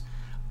wire moves.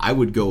 I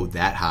would go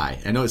that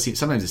high. I know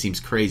sometimes it seems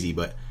crazy,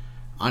 but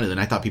honestly,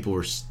 I thought people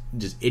were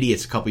just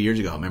idiots a couple years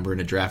ago. I remember in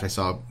a draft I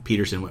saw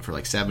Peterson went for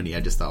like 70. I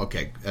just thought,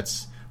 okay,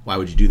 why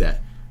would you do that?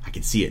 I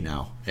can see it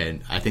now,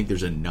 and I think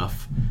there's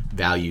enough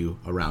value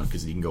around,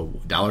 because you can go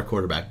 $1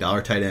 quarterback,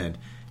 $1 tight end,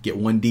 get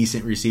one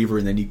decent receiver,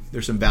 and then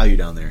there's some value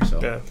down there.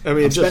 So yeah. I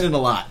mean, I'm spending a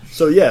lot.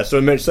 So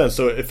it makes sense.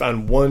 So if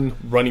on one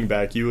running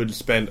back you would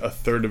spend a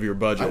third of your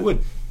budget, I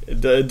would.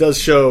 It does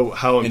show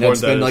how important that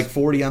is. And I'd spend like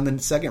 40 on the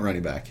second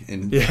running back,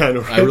 and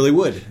I really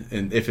would.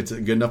 And if it's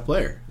a good enough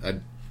player,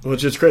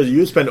 which is crazy. You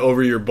would spend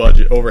over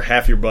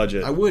half your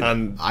budget. I would.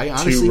 I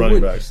honestly 2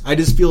 running backs. I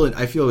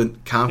feel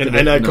confident,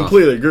 and I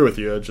completely agree with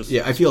you.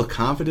 I feel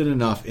confident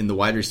enough in the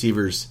wide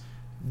receivers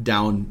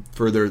down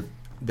further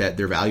that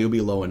their value will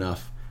be low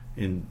enough,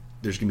 and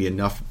there's going to be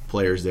enough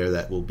players there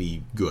that will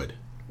be good.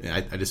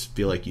 And I just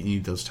feel like you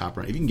need those top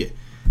running.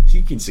 If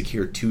you can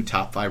secure 2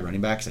 top 5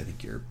 running backs, I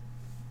think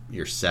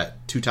you're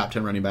set. 2 top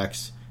 10 running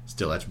backs.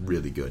 Still, that's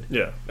really good.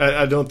 Yeah,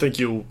 I don't think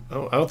you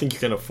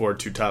can afford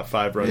 2 top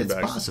 5 running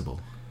backs. It's possible.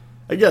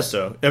 I guess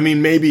so. I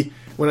mean, maybe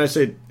when I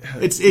say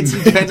it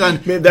depends on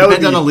on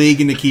the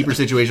league and the keeper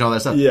situation, all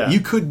that stuff. Yeah,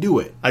 you could do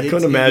it. I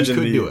couldn't imagine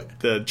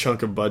the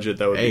chunk of budget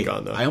that would be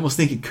gone though. I almost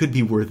think it could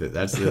be worth it.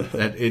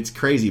 It's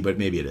crazy, but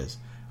maybe it is.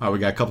 All right, we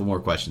got a couple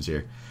more questions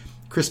here.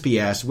 Chris P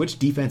asks, which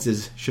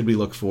defenses should we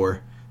look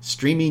for?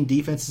 Streaming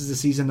defenses this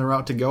season the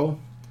route to go?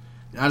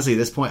 Honestly, at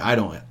this point, I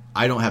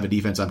don't have a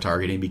defense I'm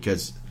targeting,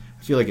 because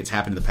I feel like it's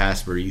happened in the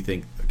past where you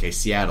think, okay,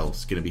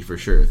 Seattle's going to be for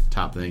sure the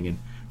top thing, and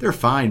they're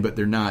fine, but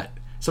they're not.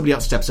 Somebody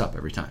else steps up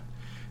every time.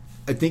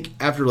 I think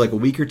after like a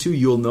week or two,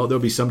 you'll know there'll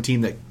be some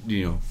team that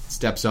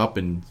steps up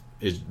and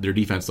their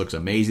defense looks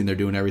amazing. They're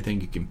doing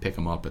everything. You can pick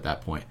them up at that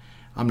point.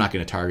 I'm not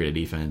going to target a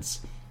defense.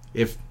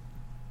 If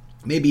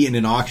maybe in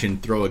an auction,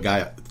 throw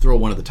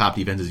one of the top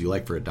defenses you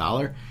like for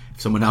 $1.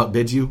 If someone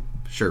outbids you,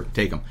 sure,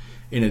 take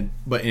them.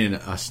 But in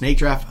a snake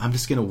draft, I'm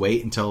just going to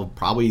wait until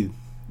probably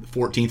the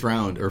 14th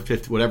round or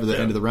 5th, whatever the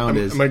end of the round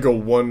is. I might go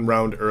 1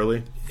 round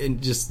early,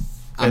 and just.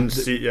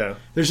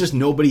 There's just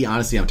nobody,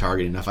 honestly, I'm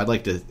targeting enough. I'd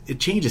like to. It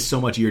changes so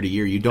much year to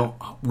year. You don't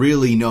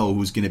really know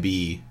who's going to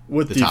be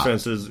with the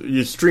defenses. Top.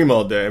 You stream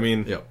all day. I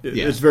mean,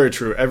 it's very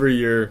true. Every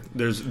year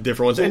there's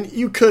different ones, and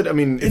you could. I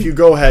mean, if you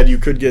go ahead, you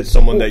could get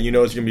someone that you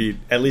know is going to be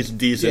at least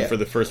decent for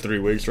the first 3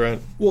 weeks, right?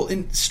 Well,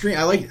 in stream,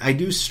 I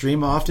do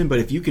stream often, but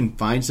if you can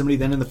find somebody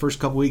then in the first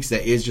couple weeks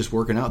that is just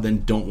working out,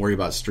 then don't worry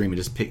about streaming.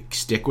 Just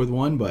stick with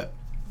one, but.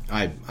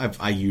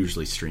 I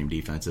usually stream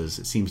defenses.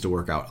 It seems to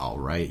work out all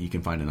right. You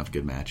can find enough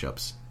good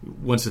matchups.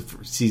 Once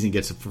the season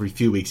gets a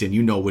few weeks in,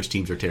 you know which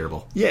teams are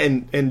terrible. Yeah,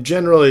 and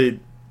generally,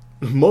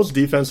 most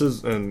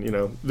defenses, and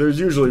there's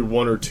usually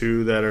 1 or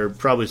 2 that are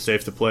probably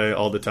safe to play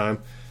all the time.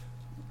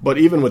 But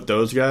even with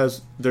those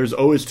guys, there's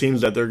always teams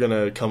that they're going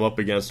to come up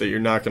against that you're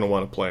not going to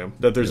want to play them.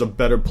 That there's a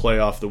better play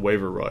off the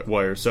waiver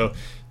wire. So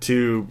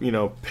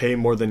to pay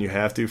more than you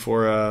have to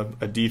for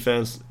a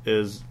defense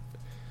is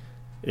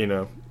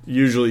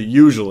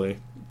usually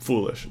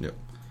foolish. Yep.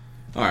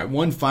 All right,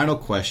 one final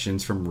question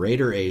from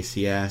Raider Ace.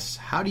 He asks,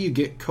 how do you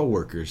get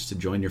coworkers to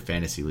join your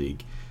fantasy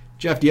league?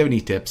 Jeff, do you have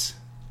any tips?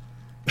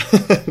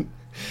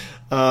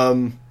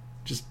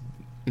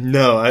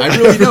 No. I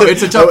really know.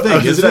 It's a tough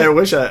thing, isn't it?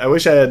 I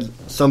wish I had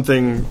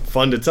something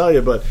fun to tell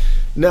you, but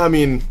no, I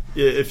mean,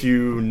 if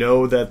you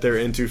know that they're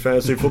into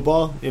fantasy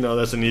football,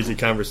 that's an easy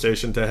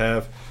conversation to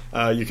have.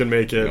 You can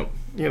make it,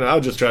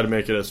 I'll just try to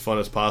make it as fun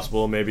as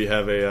possible. Maybe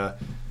have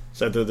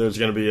said that there's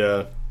going to be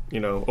a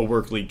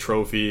work league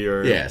trophy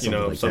or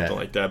something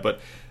like that. But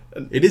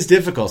it is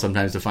difficult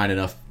sometimes to find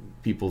enough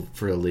people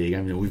for a league.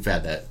 I mean, we've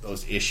had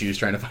those issues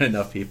trying to find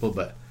enough people,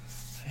 but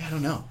I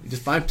don't know. You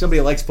just find somebody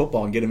that likes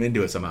football and get them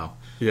into it somehow.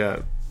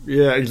 Yeah,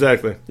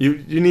 exactly. You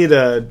need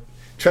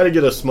try to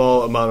get a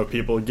small amount of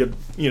people.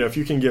 If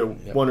you can get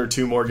 1 or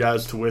 2 more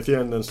guys to with you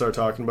and then start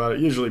talking about it,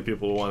 usually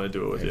people will want to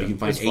do it with you. If you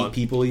can find 8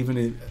 people,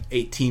 even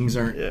 8 teams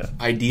aren't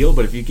ideal,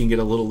 but if you can get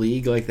a little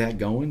league like that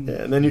going.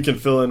 Yeah, and then you can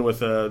fill in with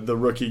the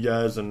rookie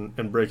guys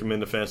and break them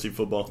into fantasy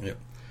football. Yep.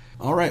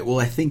 All right, well,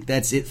 I think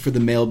that's it for the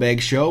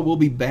Mailbag Show. We'll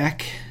be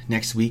back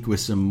next week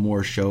with some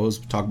more shows.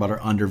 We'll talk about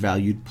our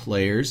undervalued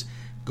players,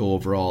 go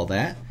over all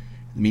that.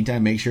 In the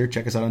meantime, make sure to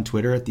check us out on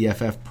Twitter at the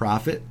FF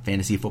Prophet,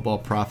 Fantasy Football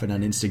Prophet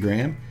on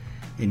Instagram.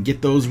 And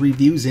get those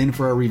reviews in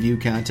for our review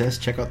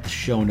contest. Check out the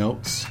show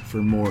notes for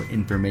more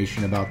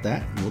information about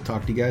that. And we'll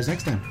talk to you guys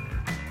next time.